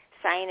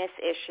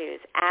issues,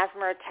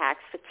 asthma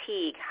attacks,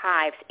 fatigue,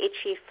 hives,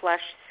 itchy,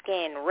 flushed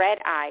skin, red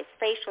eyes,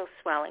 facial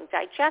swelling,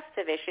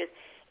 digestive issues,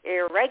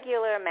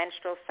 irregular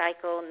menstrual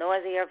cycle,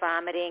 nausea,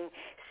 vomiting,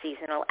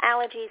 seasonal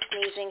allergies,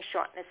 sneezing,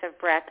 shortness of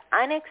breath,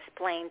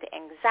 unexplained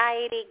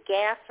anxiety,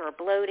 gas or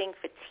bloating,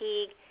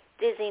 fatigue,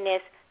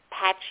 dizziness,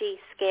 patchy,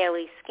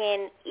 scaly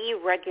skin,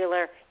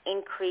 irregular,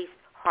 increased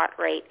heart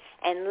rate,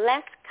 and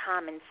less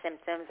common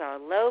symptoms are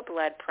low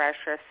blood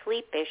pressure,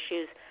 sleep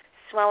issues,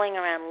 swelling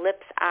around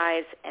lips,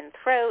 eyes, and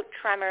throat,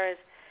 tremors.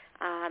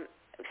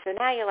 So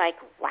now you're like,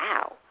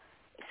 wow.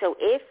 So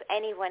if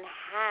anyone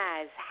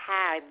has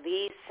had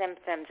these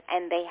symptoms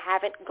and they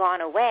haven't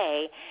gone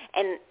away,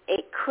 and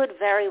it could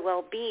very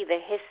well be the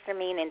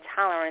histamine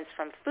intolerance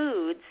from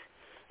foods,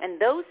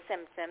 and those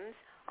symptoms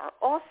are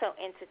also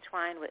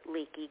intertwined with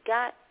leaky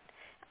gut,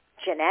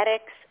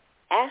 genetics,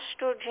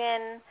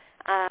 estrogen,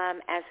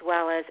 as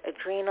well as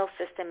adrenal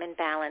system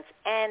imbalance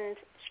and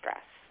stress.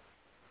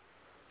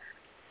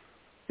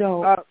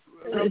 So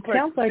it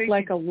sounds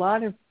like a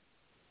lot of...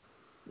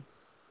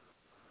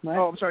 What?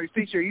 Oh, I'm sorry,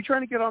 Stacey. Are you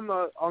trying to get on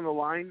the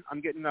line?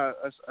 I'm getting a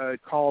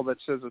call that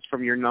says it's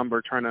from your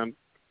number, trying to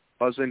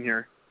buzz in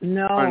here.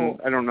 No,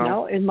 I don't know.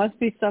 No, it must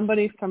be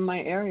somebody from my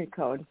area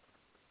code.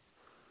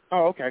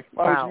 Oh, okay.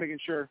 Well, Wow. I was just making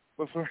sure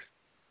before.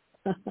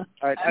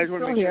 I just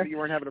want to make sure that you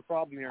weren't having a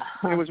problem here.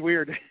 It was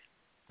weird.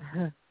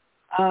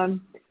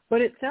 But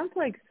it sounds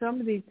like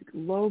some of these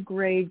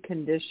low-grade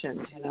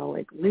conditions,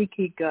 like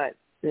leaky gut,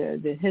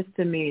 the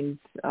histamines,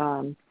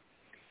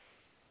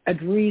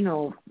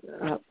 adrenal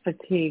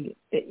fatigue,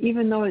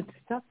 even though it's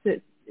stuff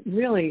that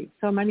really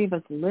so many of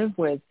us live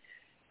with,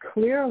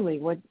 clearly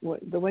what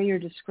the way you're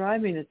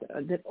describing it,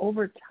 that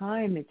over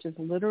time it just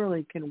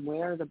literally can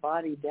wear the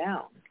body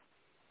down.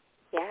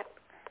 Yeah.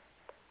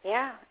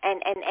 Yeah.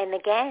 And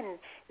again,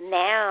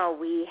 now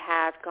we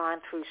have gone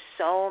through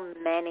so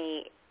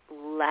many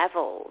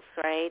levels,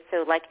 right?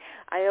 So like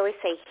I always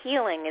say,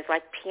 healing is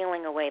like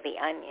peeling away the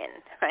onion,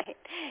 right?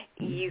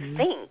 Mm-hmm. You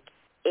think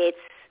it's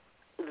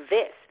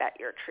this that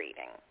you're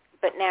treating,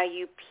 but now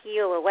you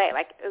peel away.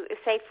 Like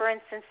say, for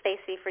instance,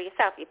 Stacey, for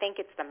yourself, you think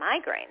it's the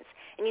migraines,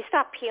 and you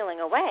stop peeling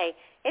away,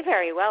 it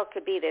very well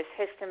could be this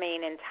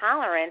histamine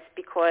intolerance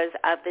because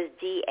of this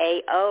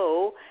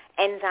DAO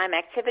enzyme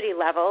activity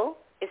level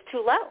is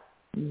too low.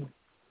 Mm-hmm.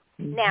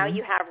 Now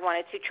you have one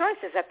or two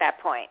choices at that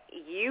point.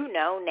 You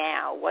know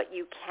now what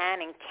you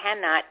can and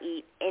cannot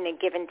eat in a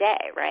given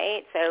day,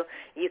 right? So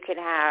you could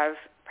have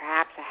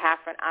perhaps a half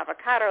an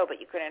avocado, but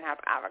you couldn't have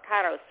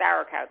avocado,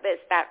 sauerkraut, this,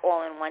 that,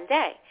 all in one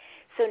day.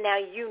 So now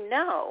you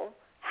know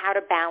how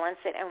to balance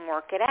it and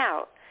work it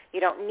out. You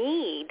don't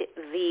need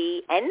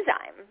the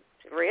enzyme,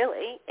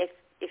 really,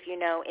 if you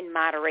know in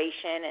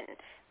moderation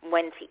and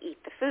when to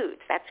eat the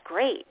foods. That's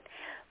great.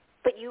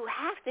 But you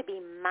have to be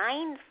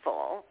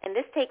mindful, and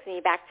this takes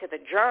me back to the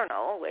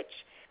journal,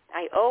 which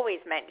I always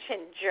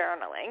mention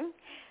journaling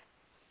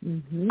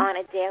on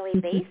a daily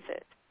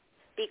basis,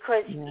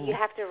 because you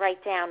have to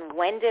write down,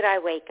 when did I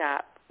wake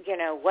up?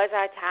 Was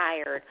I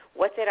tired?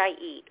 What did I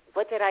eat?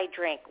 What did I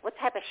drink? What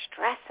type of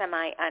stress am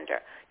I under?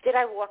 Did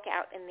I walk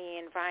out in the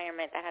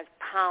environment that has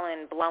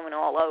pollen blowing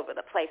all over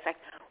the place? Like,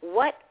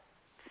 what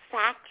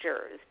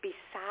factors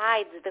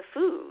besides the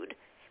food?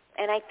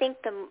 And I think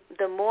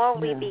the more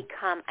we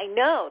become,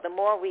 the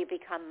more we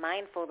become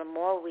mindful, the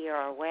more we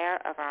are aware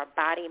of our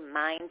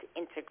body-mind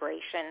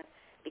integration,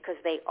 because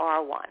they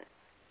are one.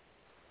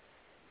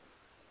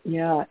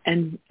 Yeah,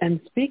 and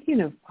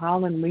speaking of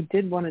pollen, we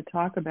did want to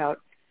talk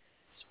about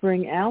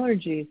spring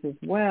allergies as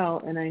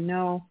well. And I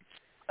know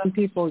some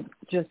people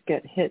just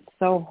get hit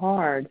so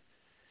hard,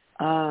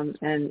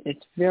 and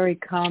it's very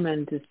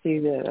common to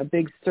see a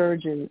big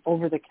surge in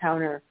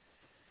over-the-counter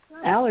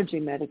allergy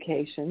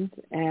medications,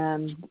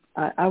 and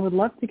I would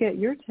love to get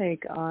your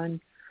take on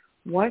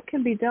what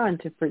can be done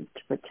to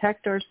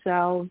protect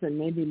ourselves and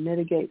maybe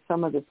mitigate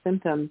some of the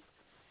symptoms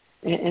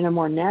in a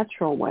more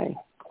natural way.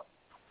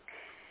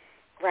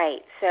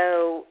 Right.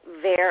 So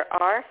there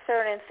are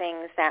certain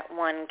things that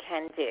one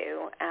can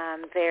do.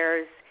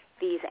 There's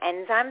these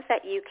enzymes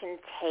that you can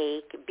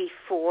take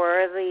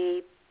before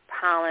the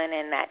pollen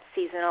and that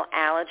seasonal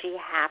allergy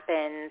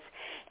happens,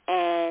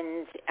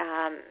 and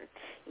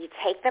you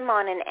take them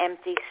on an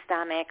empty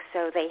stomach,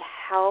 so they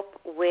help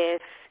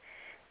with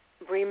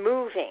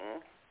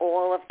removing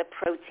all of the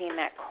protein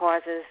that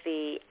causes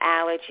the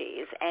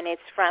allergies. And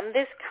it's from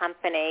this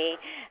company,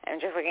 I'm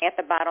just looking at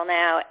the bottle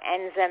now,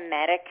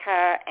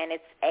 Enzymedica, and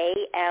it's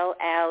ALLERASE.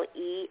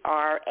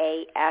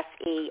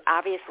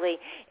 Obviously,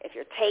 if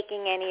you're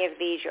taking any of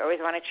these, you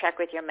always want to check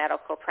with your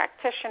medical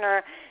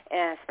practitioner,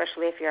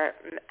 especially if you're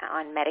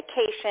on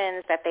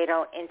medications, that they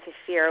don't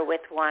interfere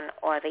with one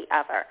or the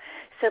other.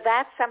 So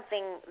that's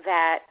something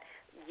that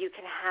you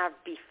can have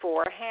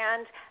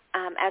beforehand,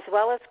 as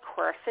well as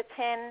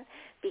quercetin,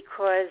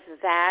 because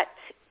that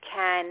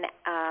can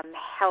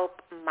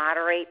help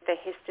moderate the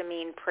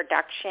histamine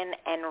production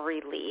and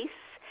release.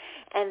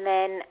 And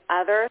then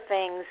other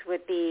things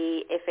would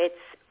be, if it's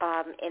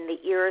in the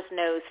ears,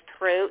 nose,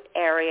 throat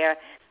area,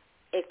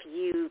 if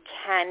you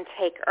can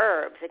take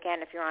herbs.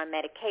 Again, if you're on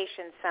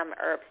medication, some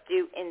herbs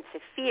do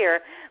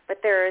interfere,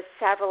 but there are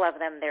several of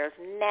them. There's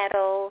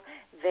nettle,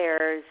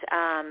 there's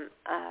mullein,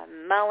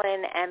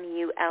 MULLEIN,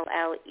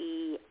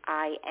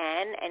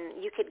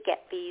 and you could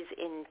get these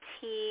in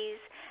teas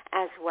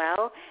as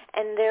well.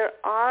 And there's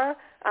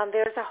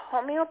a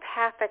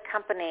homeopathic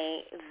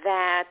company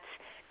that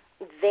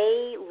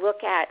they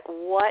look at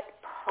what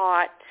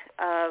part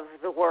of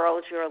the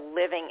world you're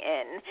living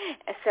in.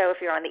 So if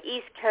you're on the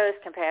East Coast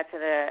compared to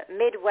the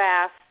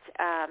Midwest,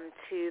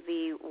 to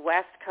the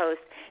West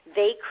Coast,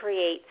 they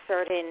create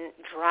certain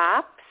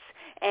drops,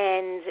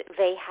 and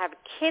they have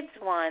kids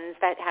ones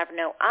that have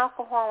no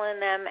alcohol in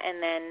them,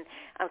 and then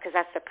because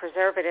that's the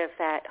preservative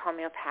that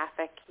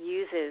homeopathic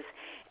uses.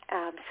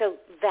 So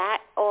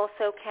that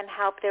also can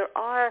help.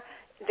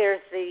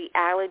 There's the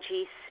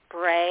allergy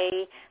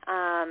spray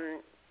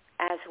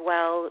as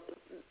well.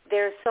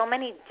 There's so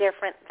many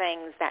different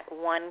things that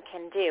one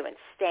can do, and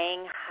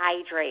staying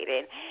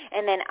hydrated.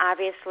 And then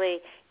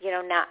obviously,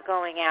 not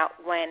going out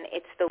when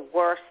it's the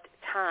worst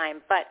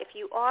time. But if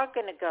you are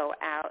going to go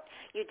out,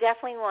 you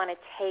definitely want to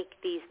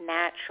take these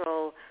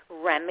natural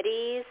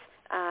remedies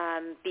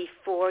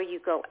before you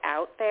go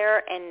out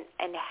there and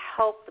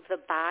help the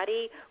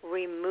body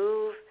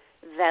remove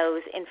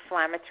those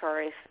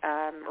inflammatory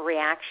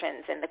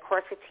reactions. And the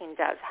quercetin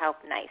does help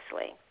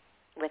nicely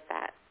with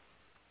that.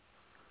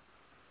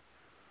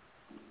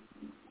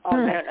 I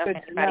don't know if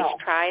anybody's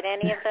tried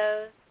any of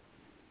those.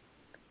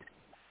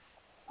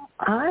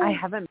 I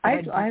haven't.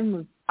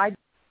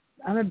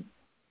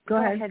 Go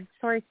ahead.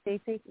 Sorry,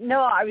 Stacey. No,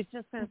 I was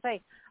just going to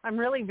say I'm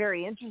really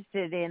very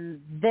interested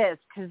in this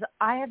because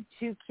I have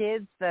 2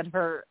 kids that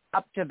are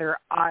up to their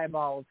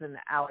eyeballs in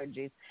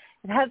allergies.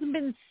 It hasn't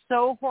been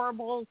so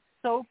horrible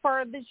so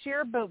far this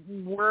year, but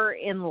we're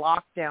in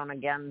lockdown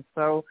again,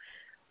 so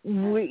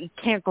we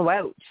can't go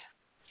out.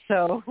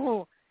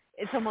 So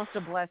it's almost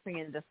a blessing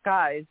in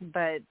disguise,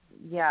 but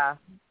yeah,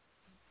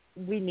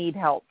 we need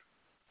help.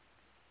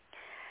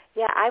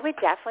 Yeah, I would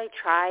definitely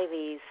try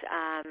these.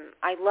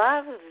 I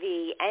love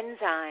the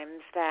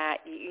enzymes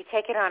that you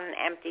take it on an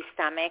empty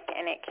stomach,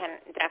 and it can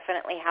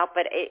definitely help.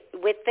 But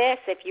with this,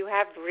 if you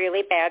have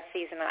really bad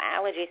seasonal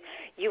allergies,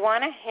 you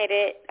want to hit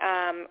it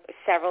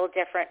several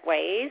different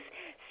ways.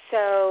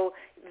 So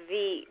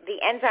the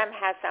enzyme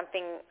has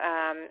something.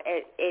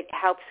 It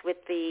helps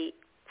with the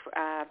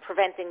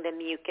preventing the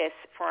mucus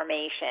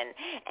formation.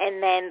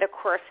 And then the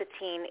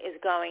quercetin is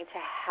going to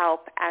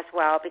help as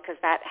well because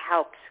that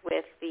helps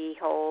with the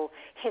whole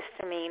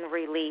histamine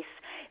release.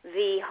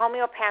 The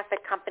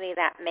homeopathic company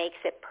that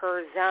makes it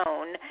per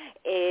zone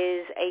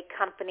is a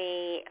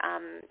company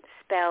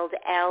spelled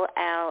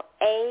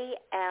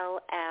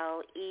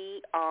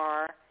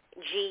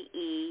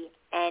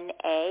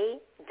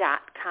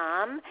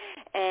LLALLERGENA.com.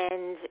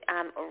 And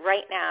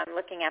right now I'm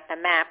looking at the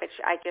map.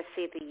 I just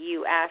see the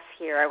U.S.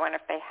 here. I wonder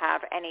if they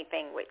have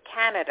anything with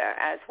Canada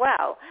as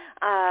well.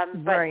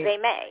 But right. They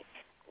may.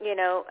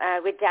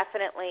 Would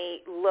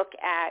definitely look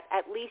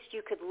at least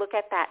you could look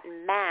at that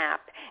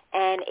map,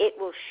 and it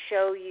will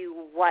show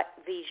you what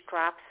these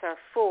drops are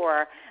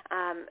for.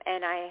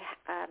 And I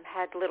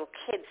had little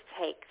kids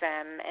take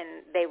them,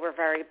 and they were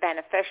very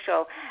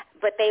beneficial.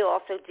 But they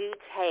also do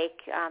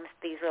take,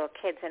 these little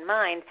kids in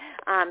mind,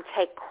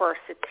 take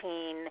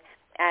quercetin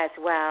as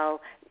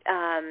well.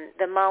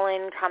 The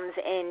mullein comes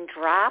in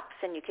drops,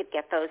 and you could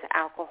get those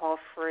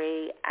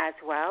alcohol-free as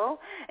well.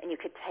 And you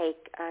could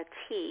take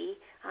tea.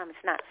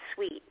 It's not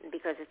sweet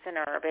because it's an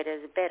herb. It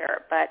is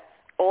bitter. But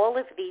all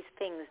of these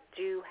things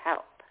do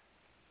help.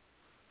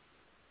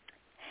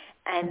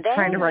 And I'm then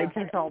trying to write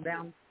these all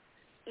down.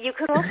 You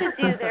could also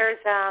do, there's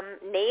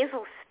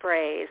nasal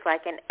sprays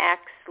like an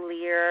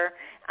X-Lear.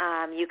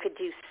 You could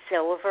do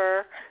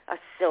a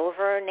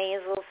silver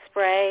nasal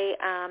spray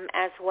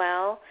as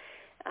well.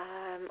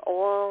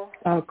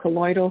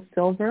 Colloidal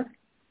silver?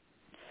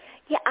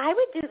 Yeah, I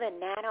would do the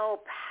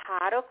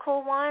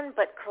nanoparticle one,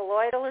 but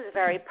colloidal is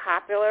very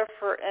popular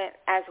for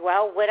as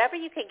well. Whatever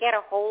you could get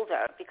a hold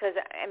of, because,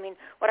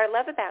 what I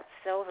love about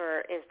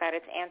silver is that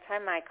it's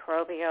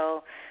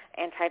antimicrobial,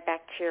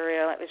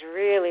 antibacterial. It was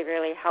really,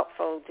 really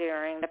helpful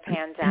during the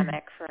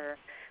pandemic for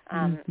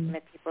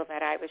the people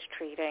that I was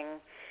treating,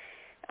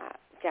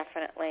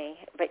 definitely.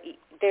 But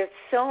there's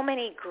so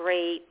many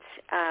great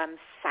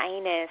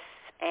sinus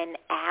and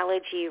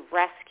allergy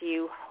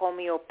rescue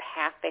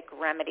homeopathic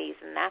remedies,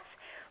 and that's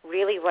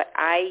really what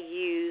I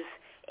use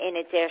in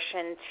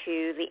addition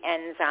to the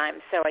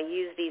enzymes. So I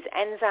use these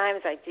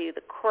enzymes, I do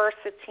the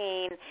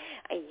quercetin,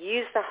 I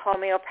use the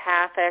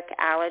homeopathic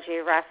allergy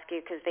rescue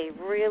because they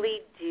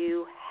really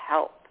do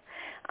help.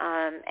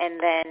 And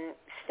then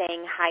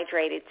staying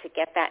hydrated to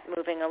get that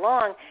moving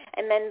along.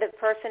 And then the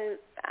person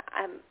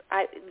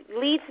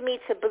leads me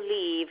to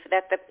believe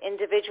that the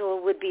individual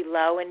would be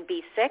low in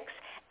B6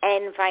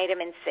 and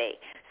vitamin C.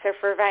 So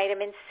for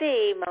vitamin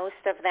C,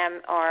 most of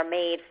them are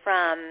made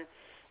from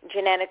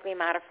genetically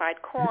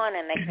modified corn,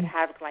 and they could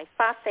have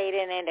glyphosate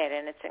in it,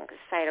 and it's a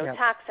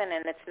cytotoxin,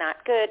 and it's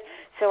not good.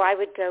 So I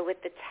would go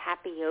with the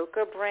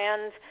tapioca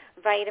brand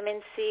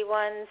vitamin C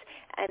ones.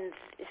 And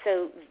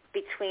so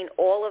between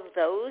all of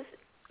those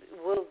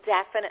will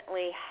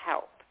definitely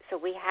help. So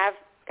we have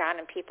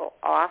gotten people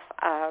off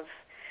of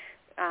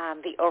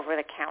the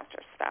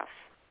over-the-counter stuff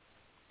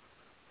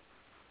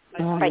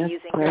by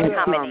using the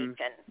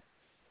combination.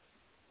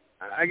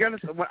 I gotta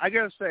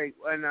say,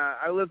 when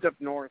I lived up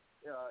north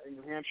in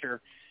New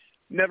Hampshire,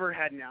 never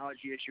had an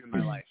allergy issue in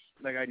my life.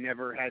 Like I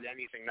never had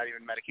anything, not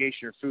even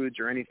medication or foods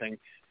or anything.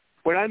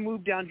 when I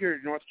moved down here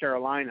to North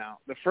Carolina,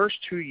 the first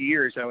 2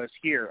 years I was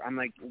here, I'm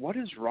like, what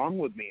is wrong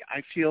with me?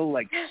 I feel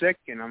like sick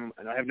and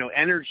I have no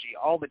energy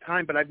all the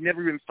time, but I've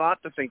never even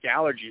thought to think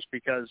allergies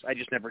because I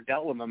just never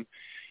dealt with them.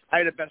 I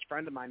had a best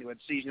friend of mine who had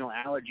seasonal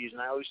allergies, and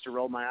I always used to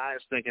roll my eyes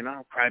thinking,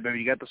 oh, crybaby,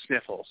 you got the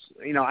sniffles.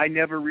 You know, I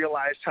never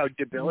realized how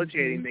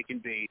debilitating they can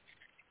be.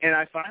 And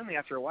I finally,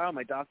 after a while,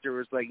 my doctor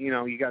was like, you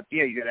know, you got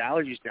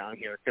allergies down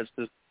here because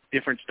there's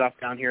different stuff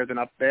down here than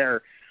up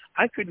there.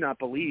 I could not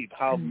believe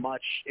how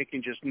much it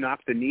can just knock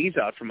the knees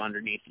out from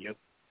underneath you,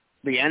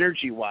 the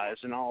energy-wise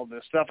and all of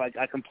this stuff.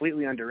 I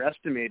completely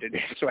underestimated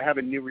it, so I have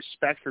a new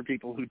respect for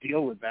people who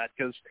deal with that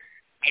because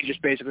I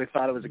just basically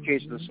thought it was a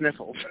case of the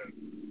sniffles.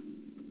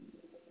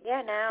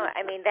 Yeah, no,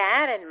 I mean,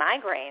 that and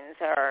migraines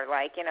are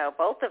like, you know,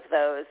 both of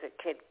those, it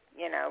could,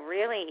 you know,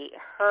 really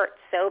hurt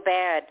so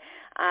bad.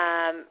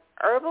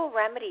 Herbal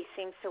remedy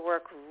seems to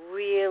work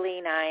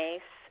really nice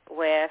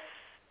with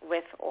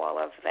all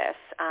of this.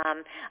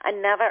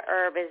 Another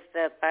herb is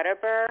the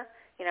butterbur,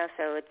 you know,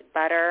 so it's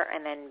butter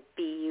and then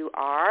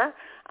B-U-R,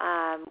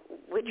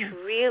 which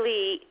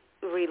really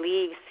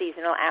relieves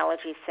seasonal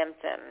allergy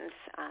symptoms.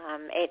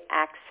 It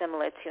acts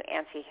similar to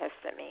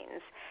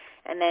antihistamines.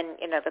 And then,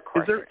 you know, the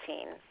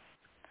quercetin.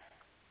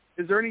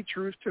 Is there any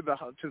truth to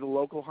the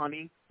local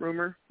honey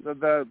rumor?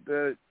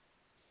 The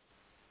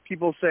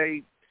people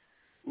say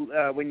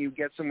when you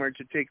get somewhere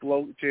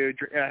to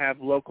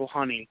have local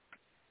honey,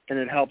 and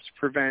it helps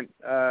prevent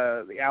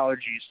the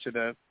allergies to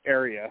the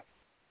area.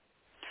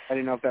 I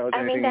didn't know if that was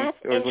anything that's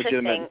that was interesting.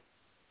 legitimate.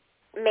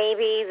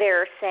 Maybe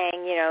they're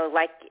saying, you know,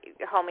 like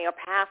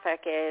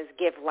homeopathic is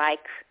give like,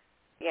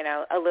 you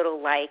know, a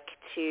little like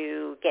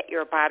to get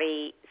your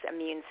body's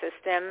immune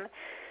system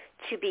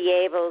to be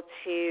able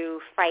to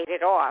fight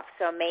it off.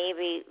 So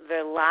maybe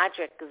the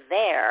logic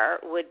there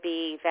would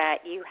be that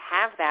you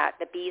have that,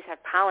 the bees have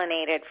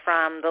pollinated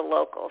from the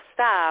local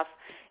stuff,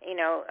 you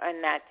know,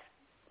 and that's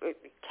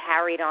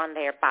carried on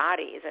their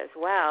bodies as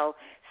well.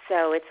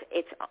 So it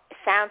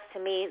sounds to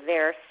me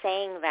they're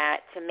saying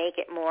that to make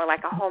it more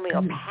like a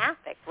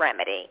homeopathic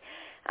remedy.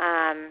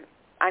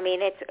 I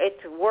mean,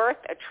 it's worth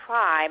a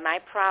try. My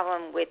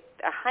problem with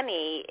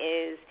honey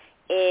is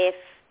if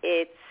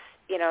it's,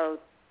 you know,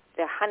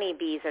 the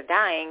honeybees are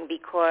dying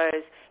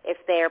because if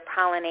they're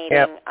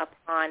pollinating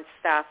upon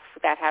stuff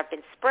that have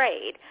been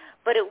sprayed.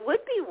 But it would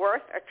be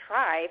worth a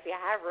try if you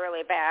have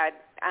really bad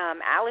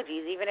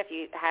allergies, even if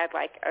you had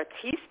like a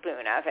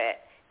teaspoon of it,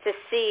 to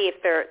see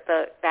if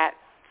that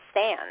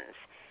stands,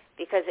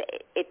 because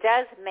it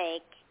does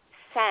make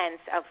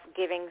sense of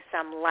giving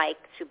some like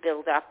to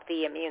build up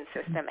the immune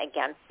system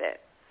against it.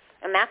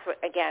 And that's what,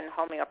 again,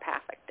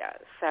 homeopathic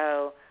does.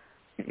 So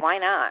why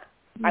not?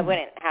 I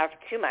wouldn't have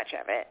too much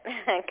of it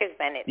because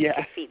then it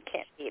could feed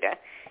candida,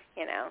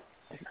 you know.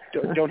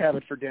 Don't have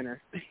it for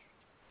dinner.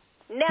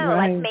 No,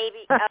 like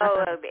maybe,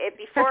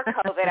 before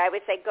COVID, I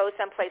would say go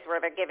someplace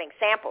where they're giving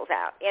samples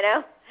out, you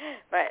know?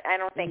 But I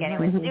don't think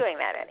anyone's doing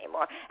that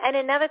anymore. And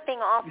another thing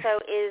also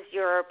is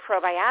your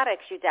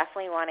probiotics you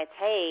definitely want to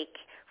take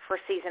for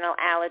seasonal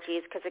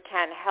allergies because it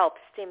can help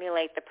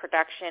stimulate the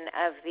production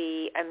of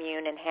the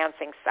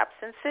immune-enhancing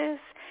substances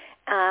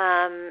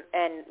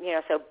and, you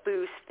know, so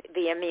boost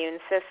the immune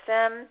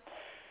system.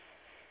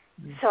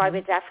 So I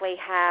would definitely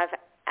have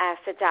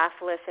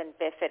acidophilus and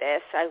bifidus.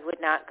 I would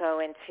not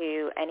go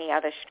into any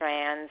other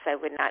strands. I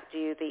would not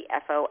do the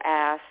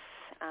FOS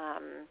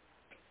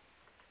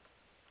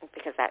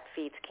because that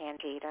feeds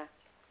candida.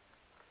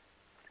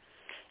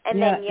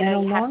 And then, you know,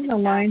 and you along the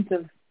lines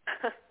of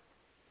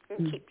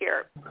keep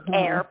your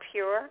air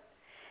pure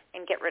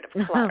and get rid of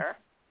clutter.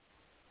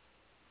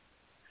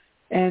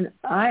 And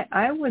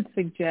I would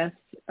suggest,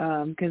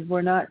 because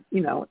we're not,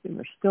 you know,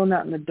 we're still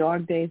not in the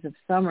dog days of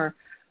summer,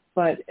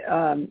 but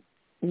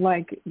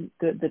like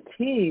the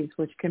teas,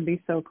 which can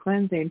be so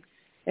cleansing,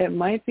 it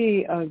might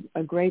be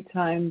a great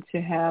time to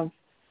have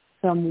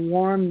some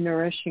warm,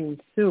 nourishing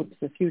soups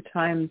at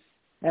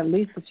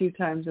least a few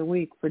times a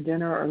week for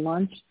dinner or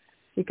lunch,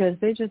 because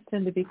they just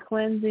tend to be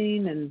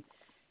cleansing and,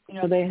 you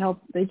know,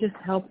 they just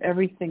help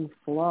everything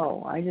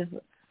flow.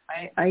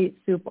 I eat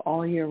soup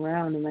all year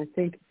round, and I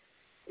think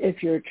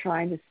if you're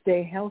trying to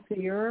stay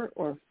healthier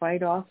or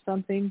fight off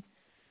something,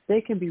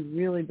 they can be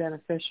really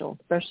beneficial,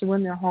 especially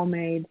when they're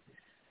homemade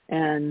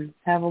and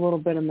have a little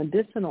bit of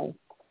medicinal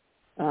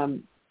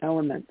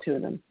element to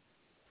them.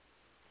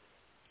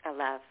 I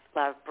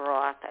love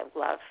broth. I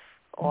love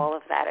all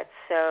of that.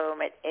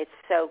 It's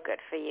so good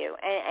for you.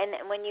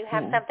 And when you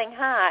have something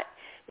hot,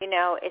 you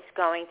know, it's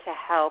going to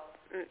help,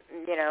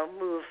 you know,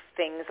 move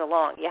things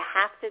along. You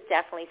have to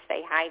definitely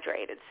stay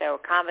hydrated. So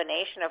a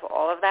combination of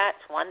all of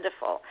that's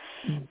wonderful.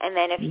 And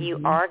then if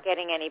you are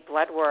getting any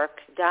blood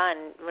work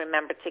done,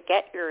 remember to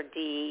get your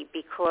D,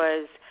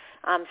 because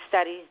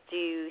studies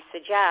do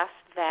suggest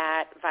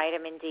that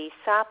vitamin D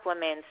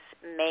supplements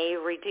may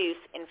reduce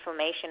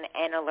inflammation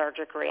and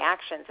allergic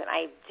reactions. And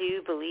I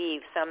do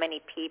believe so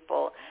many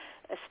people,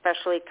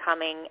 especially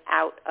coming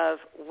out of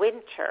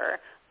winter,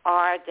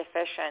 are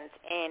deficient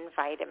in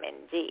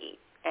vitamin D.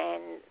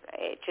 And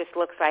it just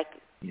looks like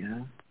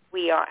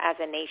we are, as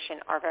a nation,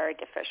 are very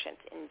deficient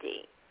in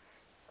D.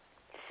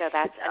 So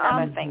that's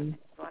another thing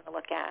you want to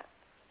look at.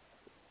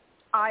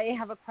 I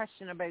have a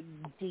question about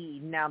D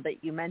now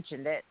that you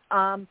mentioned it.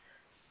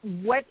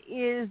 What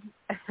is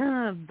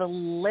the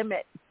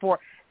limit for?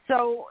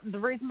 So the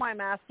reason why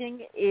I'm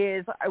asking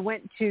is I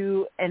went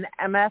to an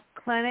MS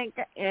clinic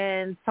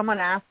and someone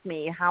asked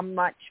me how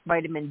much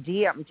vitamin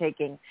D I'm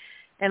taking.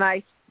 And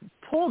I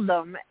told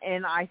them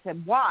and I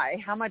said, why?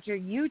 How much are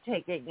you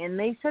taking? And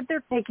they said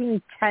they're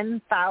taking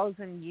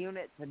 10,000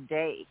 units a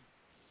day.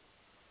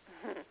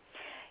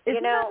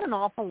 Isn't that an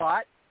awful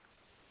lot?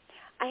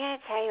 I got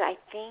to tell you, I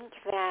think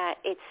that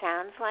it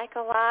sounds like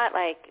a lot.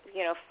 Like,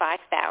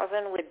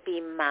 5,000 would be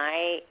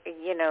my,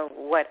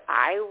 what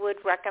I would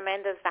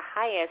recommend as the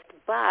highest.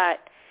 But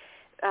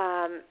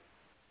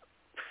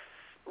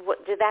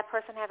did that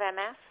person have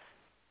MS?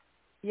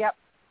 Yep.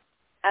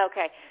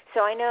 Okay.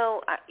 So I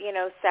know,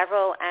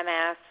 several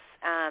MS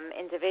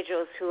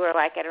individuals who are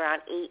like at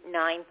around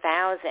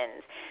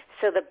 8,000-9,000.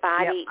 So the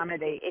body, yep, I'm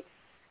at 8.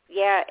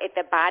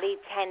 The body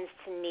tends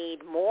to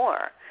need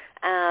more.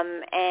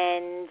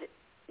 And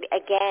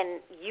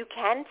again, you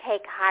can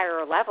take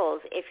higher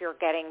levels if you're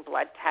getting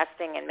blood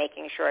testing and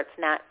making sure it's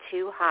not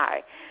too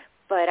high.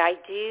 But I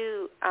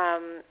do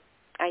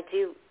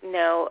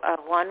know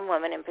one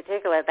woman in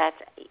particular that's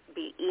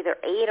either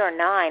 8 or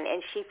 9,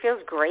 and she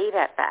feels great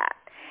at that.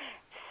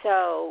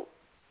 So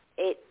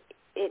it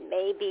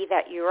may be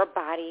that your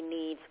body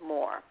needs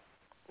more.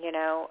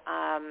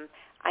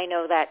 I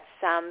know that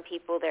some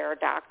people, their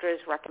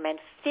doctors recommend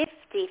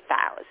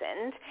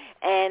 50,000,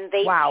 and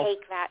they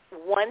take that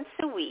once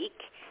a week,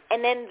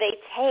 and then they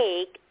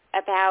take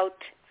about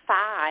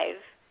 5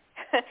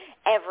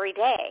 every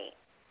day.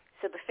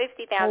 So the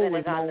 50,000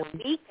 is on the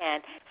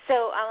weekend.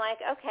 So I'm like,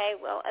 okay,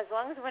 well, as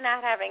long as we're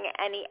not having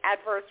any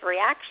adverse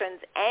reactions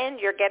and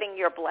you're getting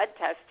your blood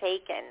test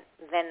taken,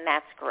 then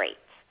that's great.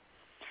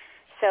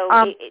 So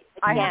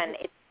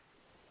it's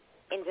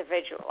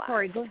individualized.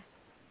 Sorry, go ahead.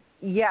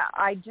 Yeah,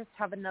 I just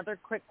have another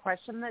quick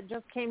question that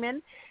just came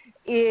in.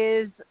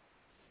 Is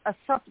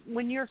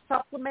when you're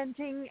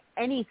supplementing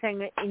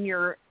anything in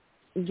your,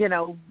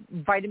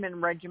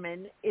 vitamin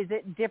regimen, is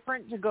it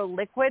different to go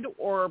liquid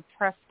or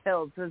pressed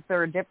pills? Is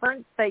there a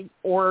difference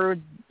or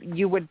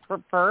you would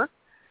prefer?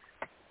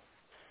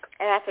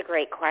 And that's a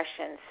great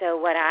question. So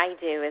what I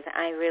do is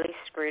I really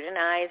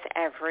scrutinize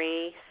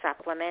every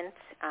supplement,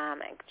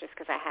 just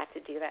because I had to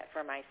do that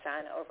for my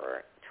son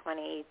over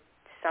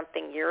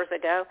 20-something years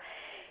ago.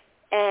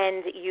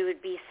 And you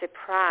would be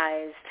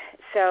surprised.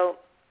 So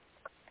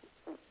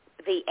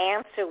the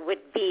answer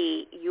would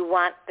be you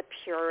want the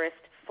purest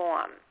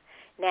form.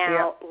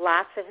 Now,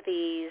 lots of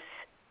these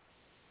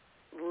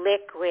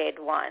liquid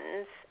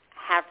ones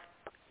have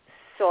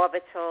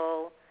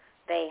sorbitol,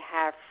 they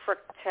have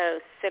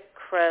fructose,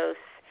 sucrose,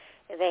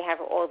 they have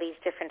all these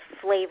different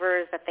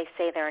flavors that they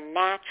say they're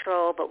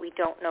natural, but we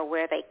don't know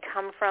where they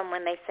come from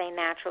when they say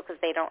natural because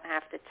they don't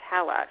have to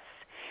tell us.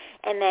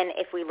 And then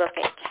if we look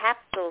at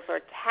capsules or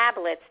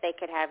tablets, they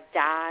could have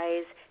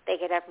dyes. They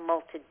could have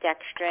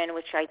maltodextrin,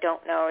 which I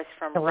don't know is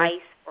from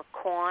rice or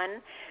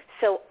corn.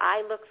 So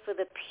I look for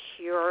the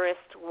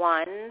purest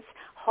ones.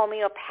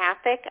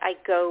 Homeopathic, I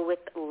go with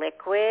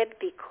liquid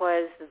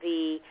because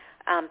the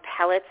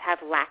pellets have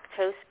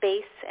lactose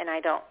base, and I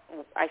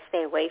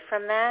stay away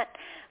from that.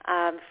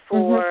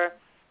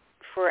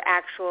 For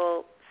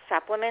actual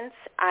supplements,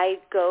 I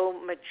go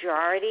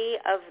majority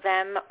of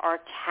them are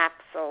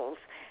capsules.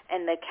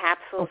 And the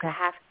capsules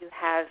have to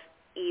have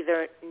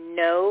either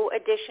no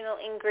additional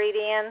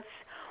ingredients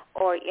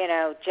or,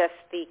 just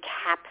the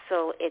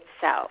capsule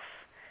itself.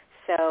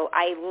 So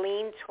I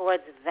lean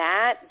towards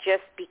that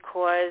just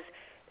because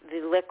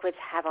the liquids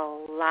have a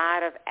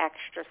lot of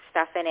extra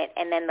stuff in it.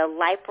 And then the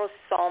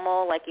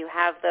liposomal, like you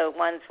have the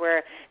ones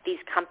where these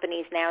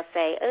companies now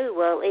say, oh,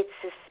 well, it's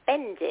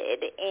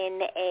suspended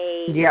in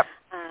a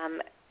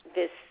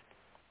this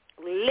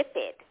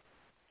lipid.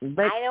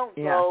 I don't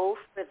go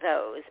for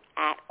those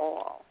at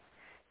all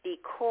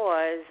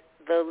because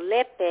the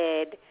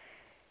lipid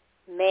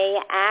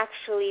may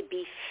actually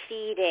be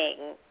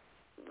feeding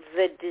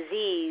the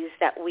disease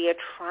that we are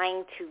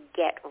trying to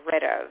get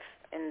rid of.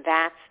 And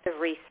that's the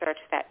research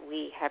that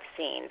we have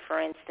seen.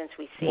 For instance,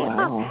 we see it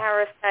with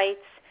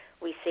parasites.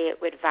 We see it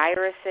with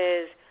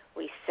viruses.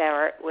 We see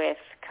it with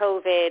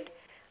COVID.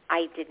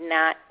 I do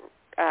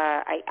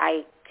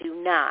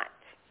not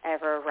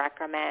ever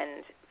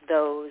recommend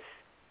those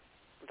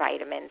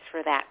vitamins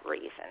for that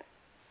reason.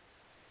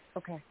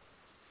 Okay.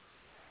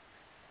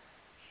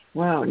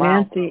 Wow,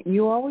 Nancy,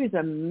 you always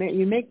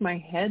you make my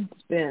head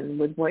spin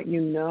with what you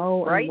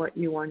know and what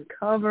you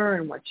uncover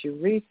and what you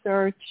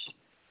research.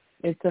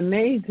 It's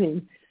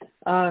amazing.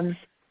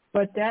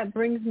 But that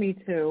brings me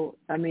to,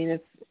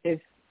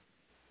 if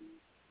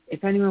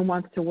anyone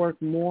wants to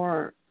work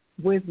more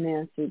with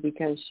Nancy,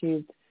 because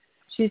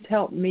she's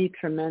helped me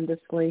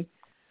tremendously.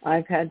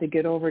 I've had to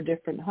get over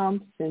different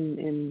humps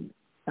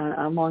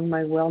along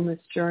my wellness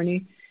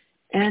journey,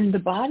 and the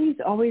body's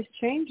always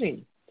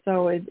changing.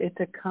 So it's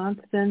a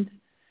constant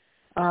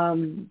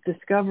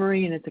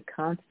discovery, and it's a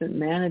constant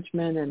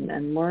management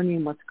and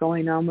learning what's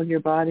going on with your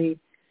body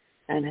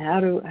and how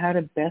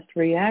to best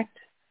react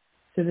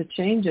to the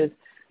changes.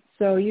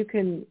 So you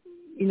can,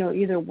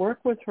 either work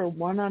with her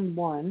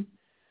one-on-one,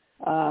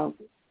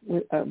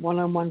 with a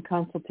one-on-one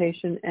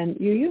consultation, and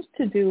you used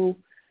to do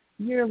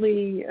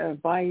yearly,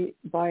 by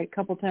a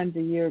couple times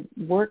a year,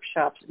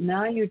 workshops.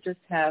 Now you just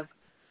have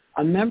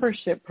a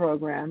membership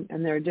program,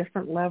 and there are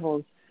different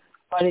levels,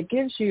 but it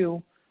gives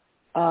you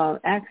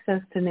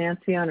access to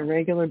Nancy on a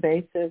regular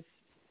basis,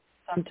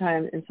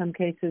 sometimes, in some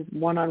cases,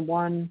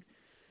 one-on-one,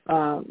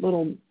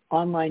 little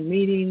online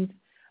meetings,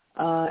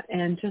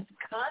 and just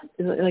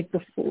like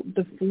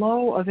the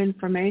flow of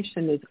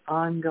information is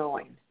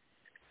ongoing,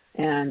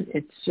 and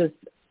it's just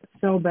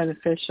so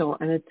beneficial.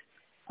 And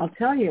I'll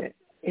tell you,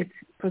 it's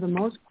for the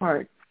most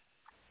part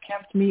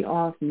kept me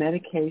off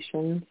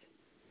medications,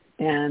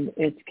 and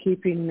it's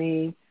keeping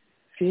me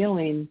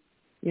feeling,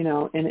 in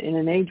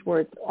an age where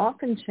it's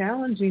often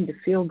challenging to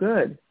feel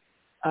good.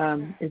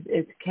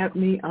 It's kept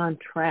me on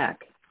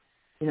track,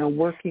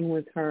 working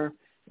with her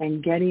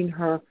and getting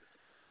her,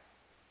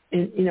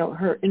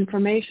 her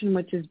information,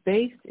 which is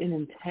based in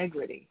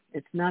integrity.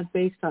 It's not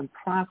based on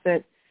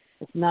profit.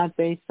 It's not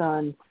based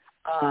on,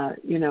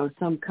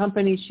 some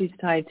company she's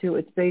tied to.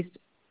 It's based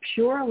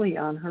purely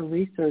on her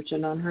research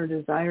and on her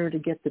desire to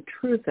get the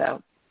truth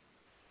out.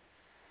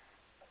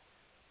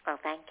 Well,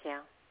 thank you.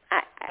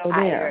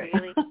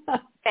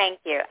 Thank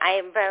you. I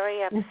am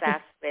very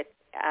obsessed with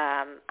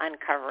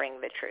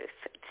uncovering the truth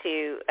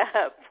to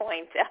a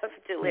point of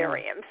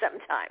delirium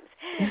sometimes,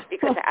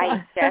 because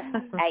I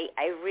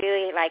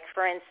really, like,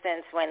 for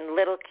instance, when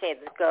little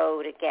kids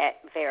go to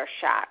get their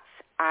shots,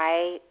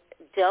 I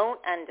don't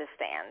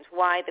understand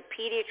why the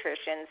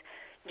pediatricians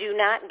do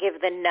not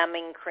give the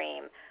numbing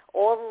cream.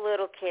 All the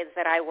little kids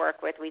that I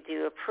work with, we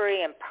do a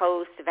pre and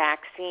post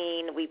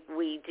vaccine. We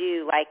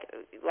do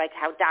like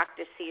how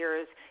Dr.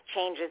 Sears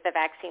changes the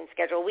vaccine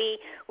schedule. We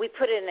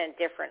put it in a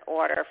different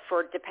order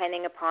for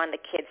depending upon the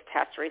kids'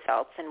 test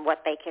results and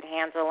what they could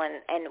handle,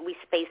 and we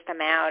space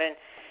them out,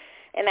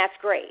 and that's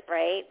great,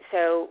 right?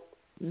 So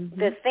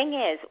the thing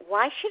is,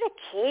 why should a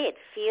kid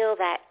feel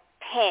that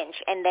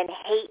pinch and then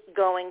hate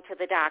going to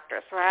the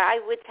doctor? So I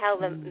would tell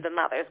the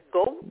mothers,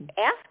 go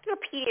ask your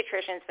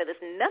pediatricians for this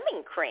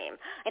numbing cream.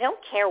 I don't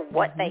care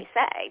what they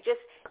say.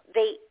 Just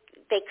they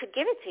could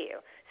give it to you.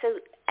 So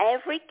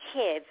every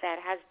kid that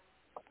has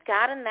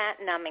gotten that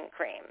numbing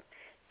cream,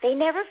 they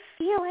never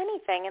feel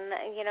anything. And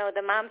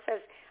the mom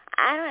says,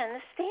 I don't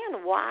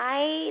understand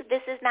why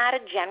this is not a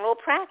general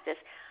practice.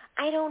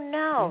 I don't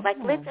know. Like,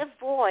 let's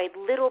avoid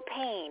little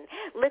pain.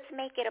 Let's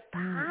make it a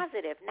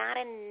positive, not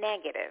a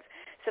negative.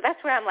 So that's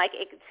where I'm like,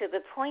 to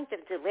the point of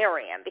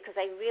delirium, because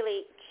I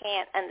really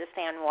can't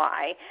understand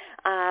why.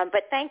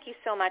 But thank you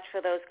so much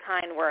for those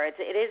kind words.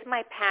 It is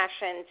my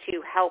passion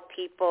to help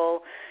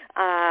people,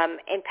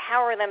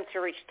 empower them to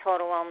reach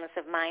total wellness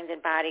of mind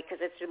and body,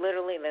 because it's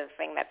literally the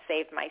thing that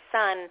saved my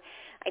son.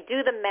 I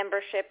do the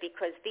membership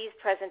because these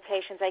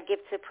presentations I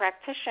give to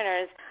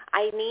practitioners,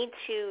 I need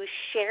to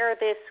share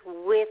this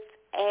with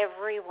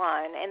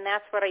everyone, and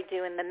that's what I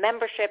do in the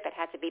membership. It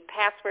had to be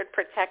password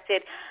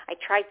protected. I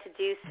tried to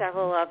do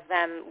several of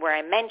them where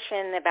I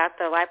mention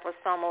about the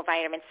liposomal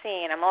vitamin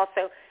C, and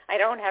I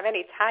don't have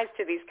any ties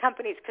to these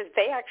companies because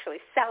they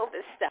actually sell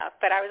this stuff,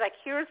 but I was like,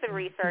 here's the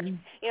research,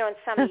 and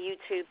some of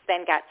YouTube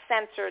then got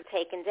censored,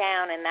 taken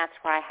down, and that's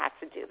why I had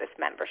to do this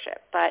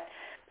membership. But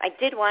I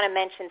did want to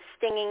mention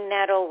stinging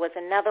nettle was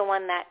another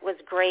one that was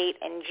great,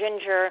 and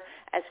ginger,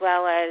 as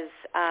well as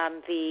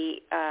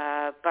the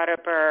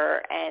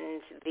butterbur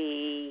and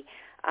the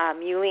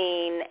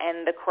mullein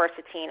and the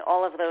quercetin.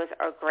 All of those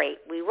are great.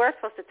 We were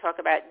supposed to talk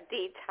about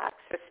detox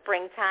for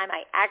springtime.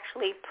 I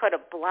actually put a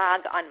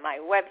blog on my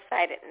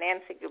website at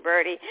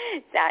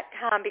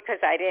nancyguberti.com because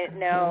I didn't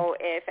know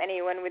if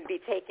anyone would be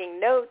taking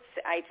notes.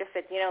 I just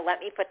said, let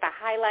me put the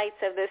highlights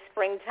of the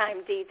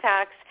springtime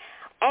detox.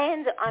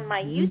 And on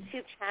my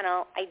YouTube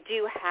channel, I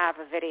do have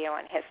a video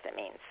on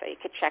histamine, so you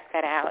could check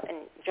that out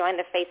and join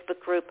the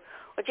Facebook group,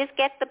 or just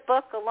get the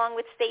book along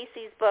with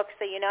Stacey's book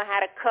so you know how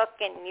to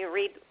cook, and you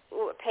read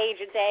a page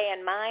a day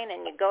in mine,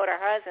 and you go to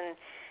hers and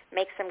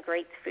make some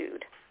great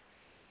food.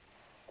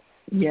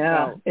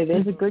 Yeah, it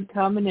is a good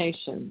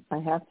combination, I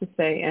have to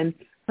say. And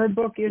her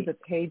book is a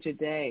page a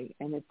day,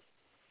 and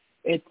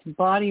it's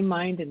body,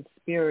 mind, and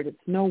spirit.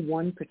 It's no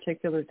one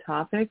particular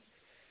topic.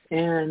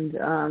 And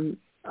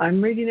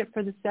I'm reading it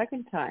for the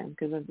second time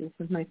because this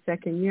is my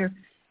second year.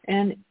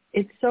 And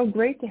it's so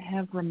great to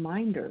have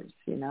reminders,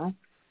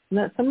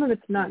 Some of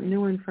it's not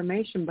new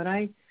information, but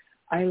I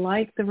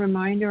like the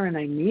reminder and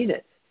I need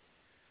it,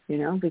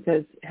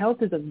 because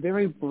health is a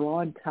very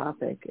broad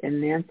topic, and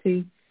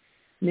Nancy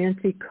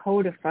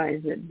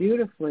codifies it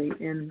beautifully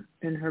in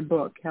her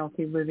book,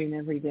 Healthy Living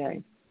Every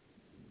Day.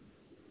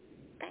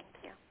 Thank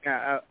you.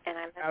 Yeah, and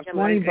I'm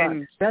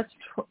 $20. That's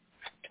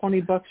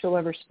 $20 you'll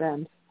ever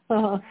spend.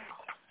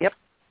 Yep.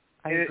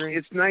 I agree.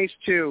 It's nice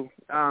too.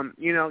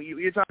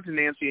 You talk to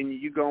Nancy and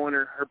you go on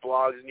her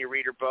blogs and you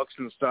read her books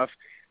and stuff.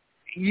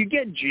 you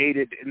get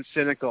jaded and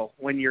cynical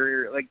when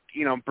you're like,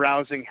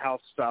 browsing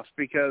health stuff,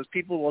 because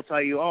people will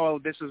tell you, oh,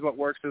 this is what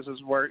works, this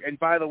is work. And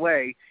by the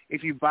way,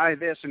 if you buy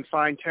this and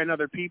find 10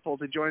 other people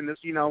to join this,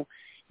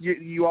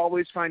 you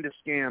always find a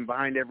scam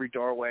behind every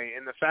doorway.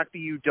 And the fact that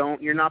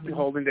you're not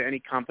beholden to any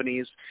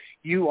companies,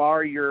 you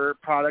are your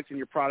product, and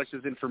your product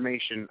is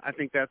information. I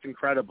think that's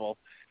incredible.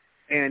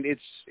 And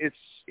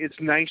it's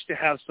nice to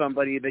have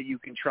somebody that you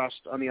can trust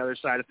on the other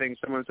side of things,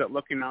 someone that's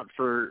looking out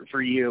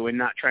for you and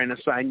not trying to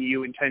sign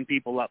you and 10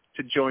 people up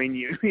to join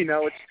you.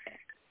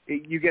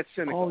 You get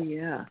cynical. Oh,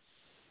 yeah.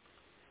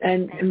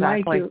 And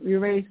exactly. Mike, you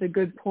raised a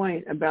good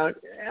point about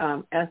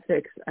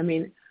ethics. I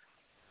mean,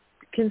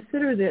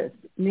 consider this.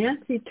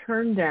 Nancy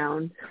turned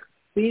down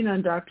being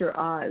on Dr.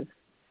 Oz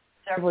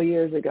several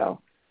years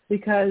ago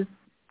because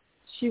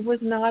she was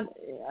not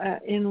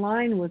in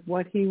line with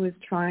what he was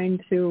trying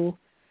to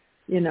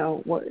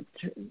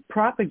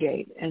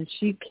propagate, and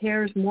she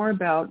cares more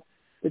about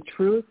the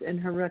truth and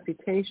her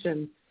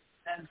reputation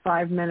than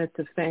 5 minutes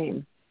of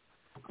fame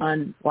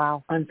on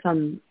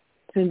some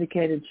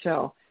syndicated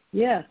show.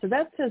 Yeah, so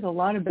that says a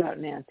lot about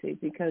Nancy,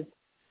 because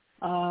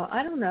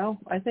I don't know.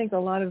 I think a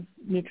lot of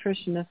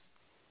nutritionists,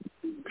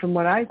 from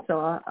what I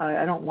saw,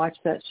 I don't watch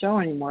that show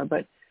anymore,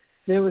 but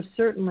there was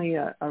certainly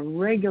a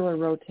regular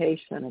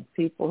rotation of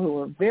people who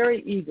were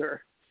very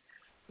eager,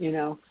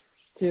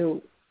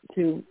 to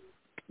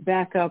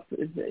back up,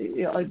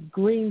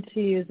 green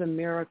tea is a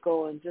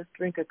miracle, and just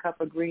drink a cup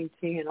of green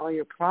tea and all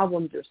your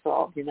problems are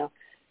solved.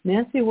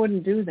 Nancy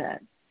wouldn't do that,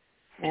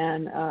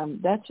 and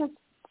that just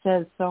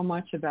says so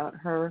much about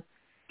her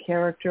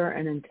character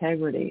and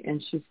integrity.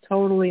 And she's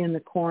totally in the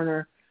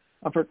corner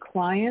of her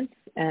clients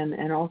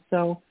and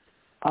also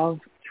of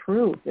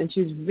truth. And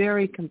she's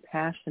very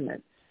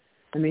compassionate.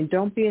 I mean,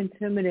 don't be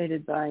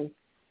intimidated by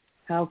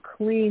how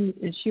clean,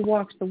 and she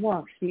walks the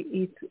walk. She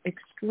eats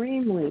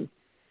extremely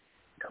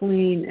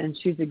clean, and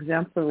she's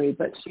exemplary,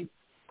 but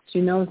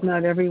she knows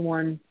not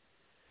everyone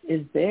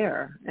is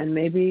there, and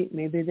maybe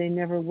they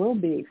never will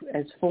be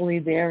as fully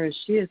there as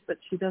she is, but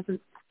she doesn't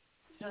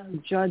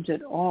judge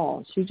at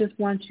all. She just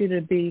wants you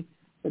to be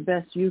the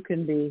best you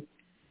can be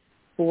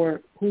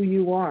for who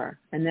you are,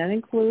 and that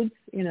includes,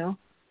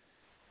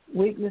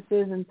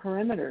 weaknesses and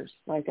perimeters.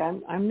 Like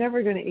I'm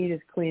never going to eat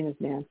as clean as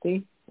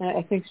Nancy.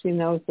 I think she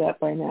knows that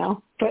by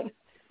now, but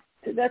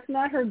that's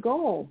not her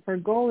goal. Her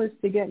goal is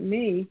to get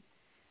me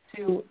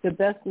to the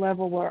best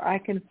level where I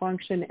can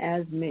function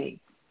as me.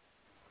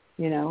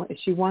 If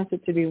she wants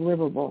it to be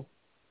livable.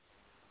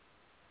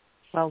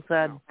 Well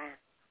said.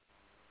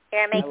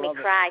 You're going to make me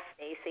cry,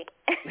 Stacey.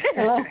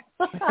 No.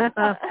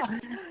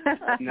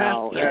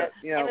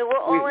 We're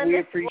all in we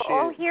this. appreciate We're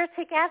all it. here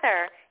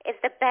together. It's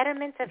the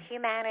betterment of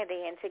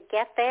humanity. And to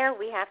get there,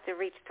 we have to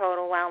reach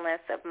total wellness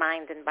of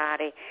mind and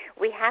body.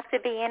 We have to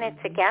be in it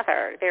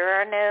together. There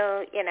are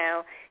no,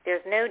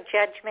 there's no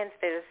judgments.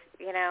 There's,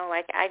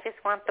 I just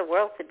want the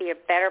world to be a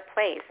better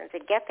place. And to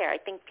get there, I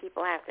think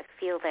people have to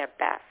feel their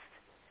best.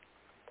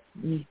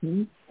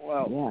 Mm-hmm.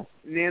 Well, yeah.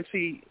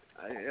 Nancy,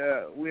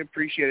 we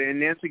appreciate it.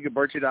 And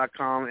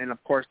NancyGuberti.com, and,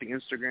 of course, the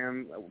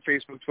Instagram,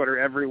 Facebook, Twitter,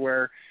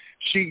 everywhere.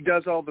 She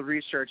does all the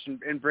research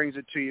and brings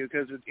it to you,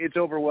 because it's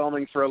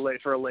overwhelming for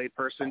a lay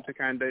person to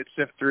kind of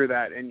sift through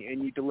that, and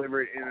you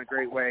deliver it in a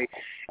great way.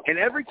 And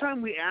every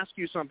time we ask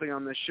you something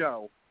on this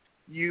show,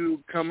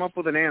 you come up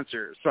with an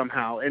answer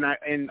somehow, and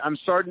I'm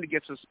starting to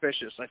get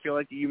suspicious. I feel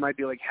like you might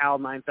be like HAL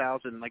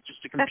 9000, like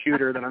just a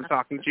computer that I'm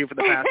talking to for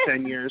the past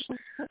 10 years.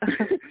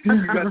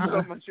 You've got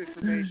so much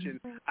information.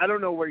 I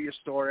don't know where you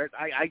store it.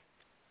 I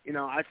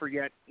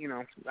forget.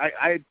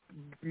 I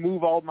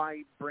move all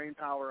my brain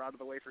power out of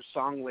the way for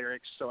song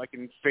lyrics so I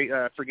can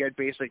forget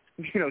basic,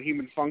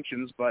 human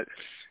functions. But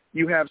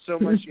you have so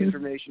much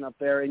information up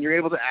there, and you're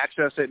able to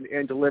access it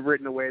and deliver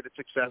it in a way that's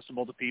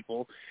accessible to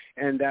people,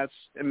 and that's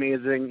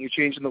amazing. You're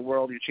changing the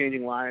world. You're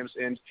changing lives,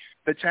 and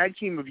the tag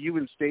team of you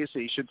and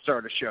Stacey should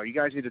start a show. You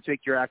guys need to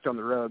take your act on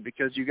the road,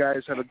 because you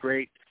guys have a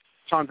great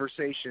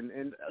conversation,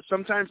 and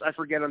sometimes I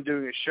forget I'm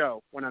doing a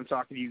show when I'm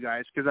talking to you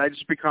guys, because I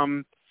just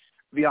become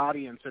the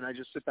audience, and I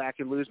just sit back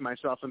and lose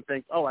myself and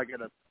think, oh, I got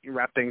to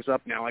wrap things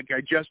up now, like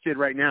I just did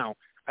right now.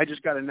 I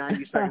just got a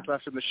 90 seconds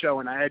left in the show,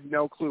 and I had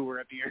no clue we're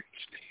at the end.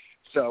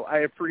 So I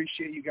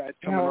appreciate you guys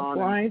coming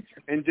on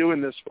and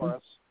doing this for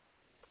us.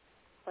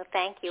 Well,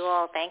 thank you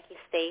all. Thank you,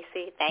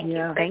 Stacey. Thank you,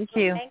 Crystal. Thank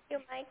you. Thank you,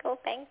 Michael.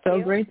 Thank you.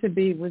 So great to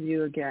be with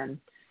you again.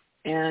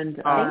 And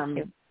thank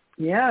you.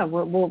 Yeah,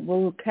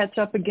 we'll catch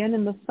up again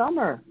in the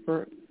summer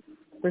for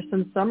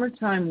some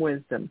summertime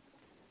wisdom.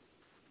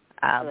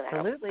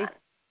 Absolutely.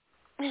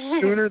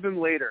 Sooner than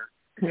later.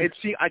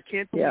 I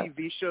can't believe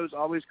these shows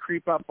always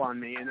creep up on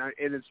me, and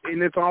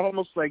it's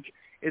almost like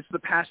it's the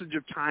passage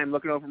of time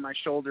looking over my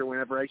shoulder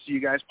whenever I see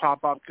you guys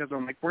pop up, because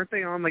I'm like, weren't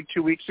they on like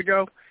 2 weeks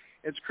ago?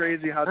 It's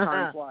crazy how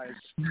time flies.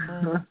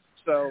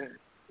 So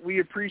we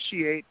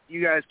appreciate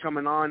you guys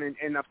coming on,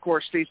 and of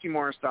course,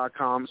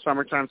 StaceyMorris.com.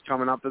 Summertime's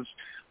coming up. There's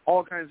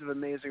all kinds of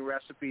amazing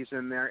recipes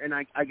in there, and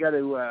I got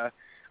to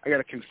I got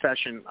a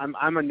confession.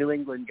 I'm a New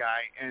England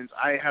guy, and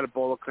I had a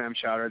bowl of clam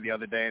chowder the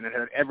other day, and it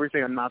had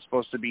everything I'm not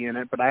supposed to be in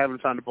it, but I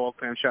haven't found a bowl of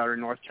clam chowder in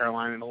North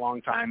Carolina in a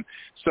long time.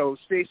 So,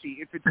 Stacey,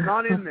 if it's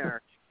not in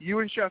there, you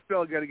and Chef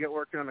Bill got to get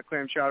working on a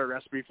clam chowder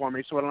recipe for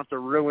me so I don't have to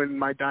ruin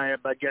my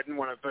diet by getting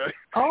one at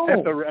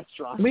the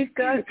restaurant. We've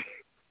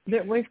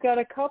got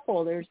a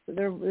couple.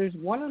 There's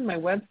one on my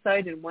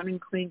website and one in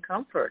Clean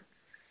Comfort.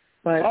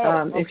 But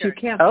okay. If you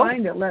can't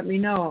find it, let me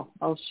know.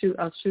 I'll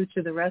shoot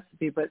you the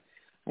recipe. But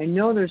I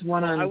know there's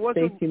one on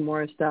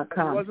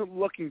StaceyMorris.com. I wasn't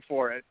looking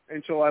for it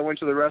until I went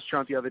to the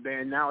restaurant the other day,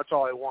 and now it's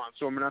all I want.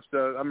 So I'm gonna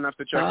have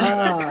to check it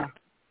out.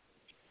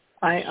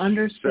 I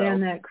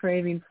understand that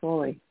craving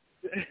fully.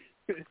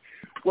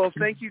 Well,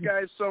 thank you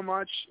guys so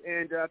much,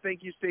 and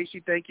thank you,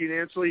 Stacey. Thank you,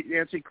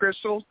 Nancy,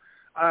 Crystal.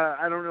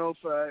 I don't know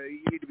if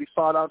you need to be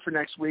thought out for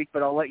next week,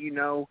 but I'll let you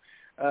know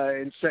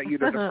and set you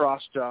to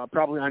defrost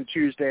probably on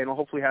Tuesday, and I'll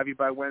hopefully have you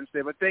by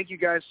Wednesday. But thank you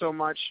guys so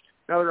much.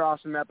 Another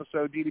awesome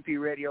episode, DDP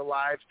Radio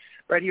Live,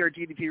 right here at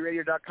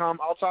DDPRadio.com.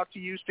 I'll talk to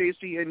you,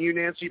 Stacey, and you,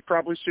 Nancy,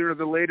 probably sooner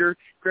than later.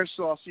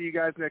 Crystal, I'll see you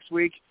guys next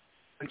week.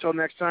 Until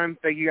next time,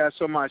 thank you guys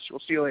so much. We'll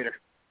see you later.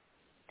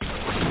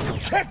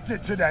 Kicked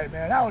it today,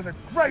 man. That was a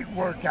great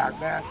workout,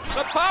 man.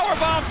 The power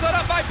bomb set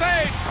up by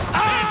Page.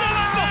 Into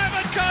the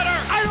Diamond Cutter.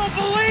 I don't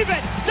believe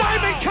it.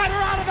 Diamond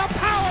Cutter out of the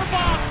power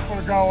bomb.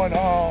 We're going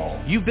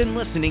home. You've been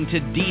listening to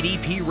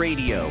DDP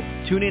Radio.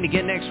 Tune in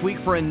again next week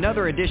for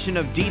another edition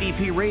of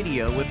DDP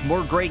Radio with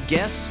more great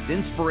guests,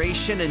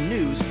 inspiration, and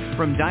news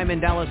from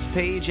Diamond Dallas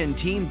Page and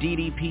Team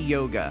DDP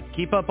Yoga.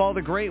 Keep up all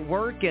the great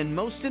work and,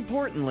 most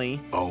importantly,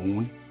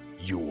 own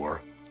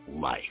your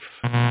life.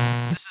 This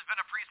has been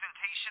a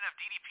presentation of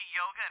DDP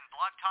Yoga and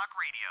Blog Talk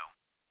Radio.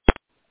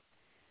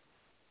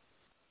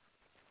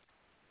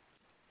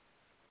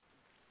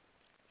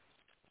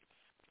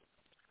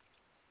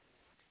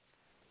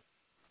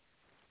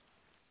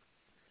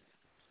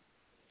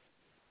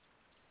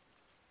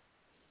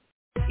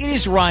 It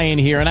is Ryan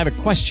here, and I have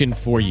a question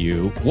for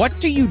you. What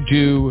do you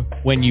do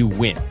when you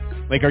win?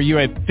 Like, are you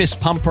a fist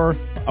pumper,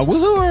 a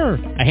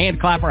woohooer, a hand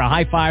clapper, a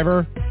high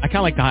fiver? I kind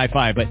of like the high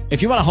five, but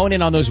if you want to hone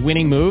in on those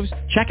winning moves,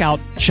 check out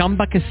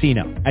Chumba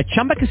Casino. At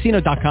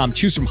ChumbaCasino.com,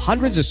 choose from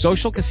hundreds of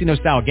social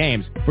casino-style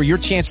games for your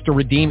chance to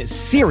redeem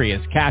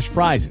serious cash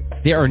prizes.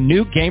 There are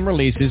new game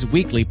releases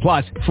weekly,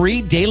 plus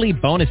free daily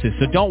bonuses,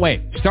 so don't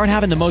wait. Start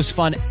having the most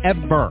fun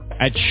ever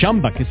at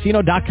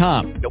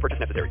ChumbaCasino.com. No purchase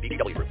necessary.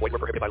 VGW Group. Void where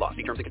prohibited by law.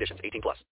 See terms and conditions. 18+.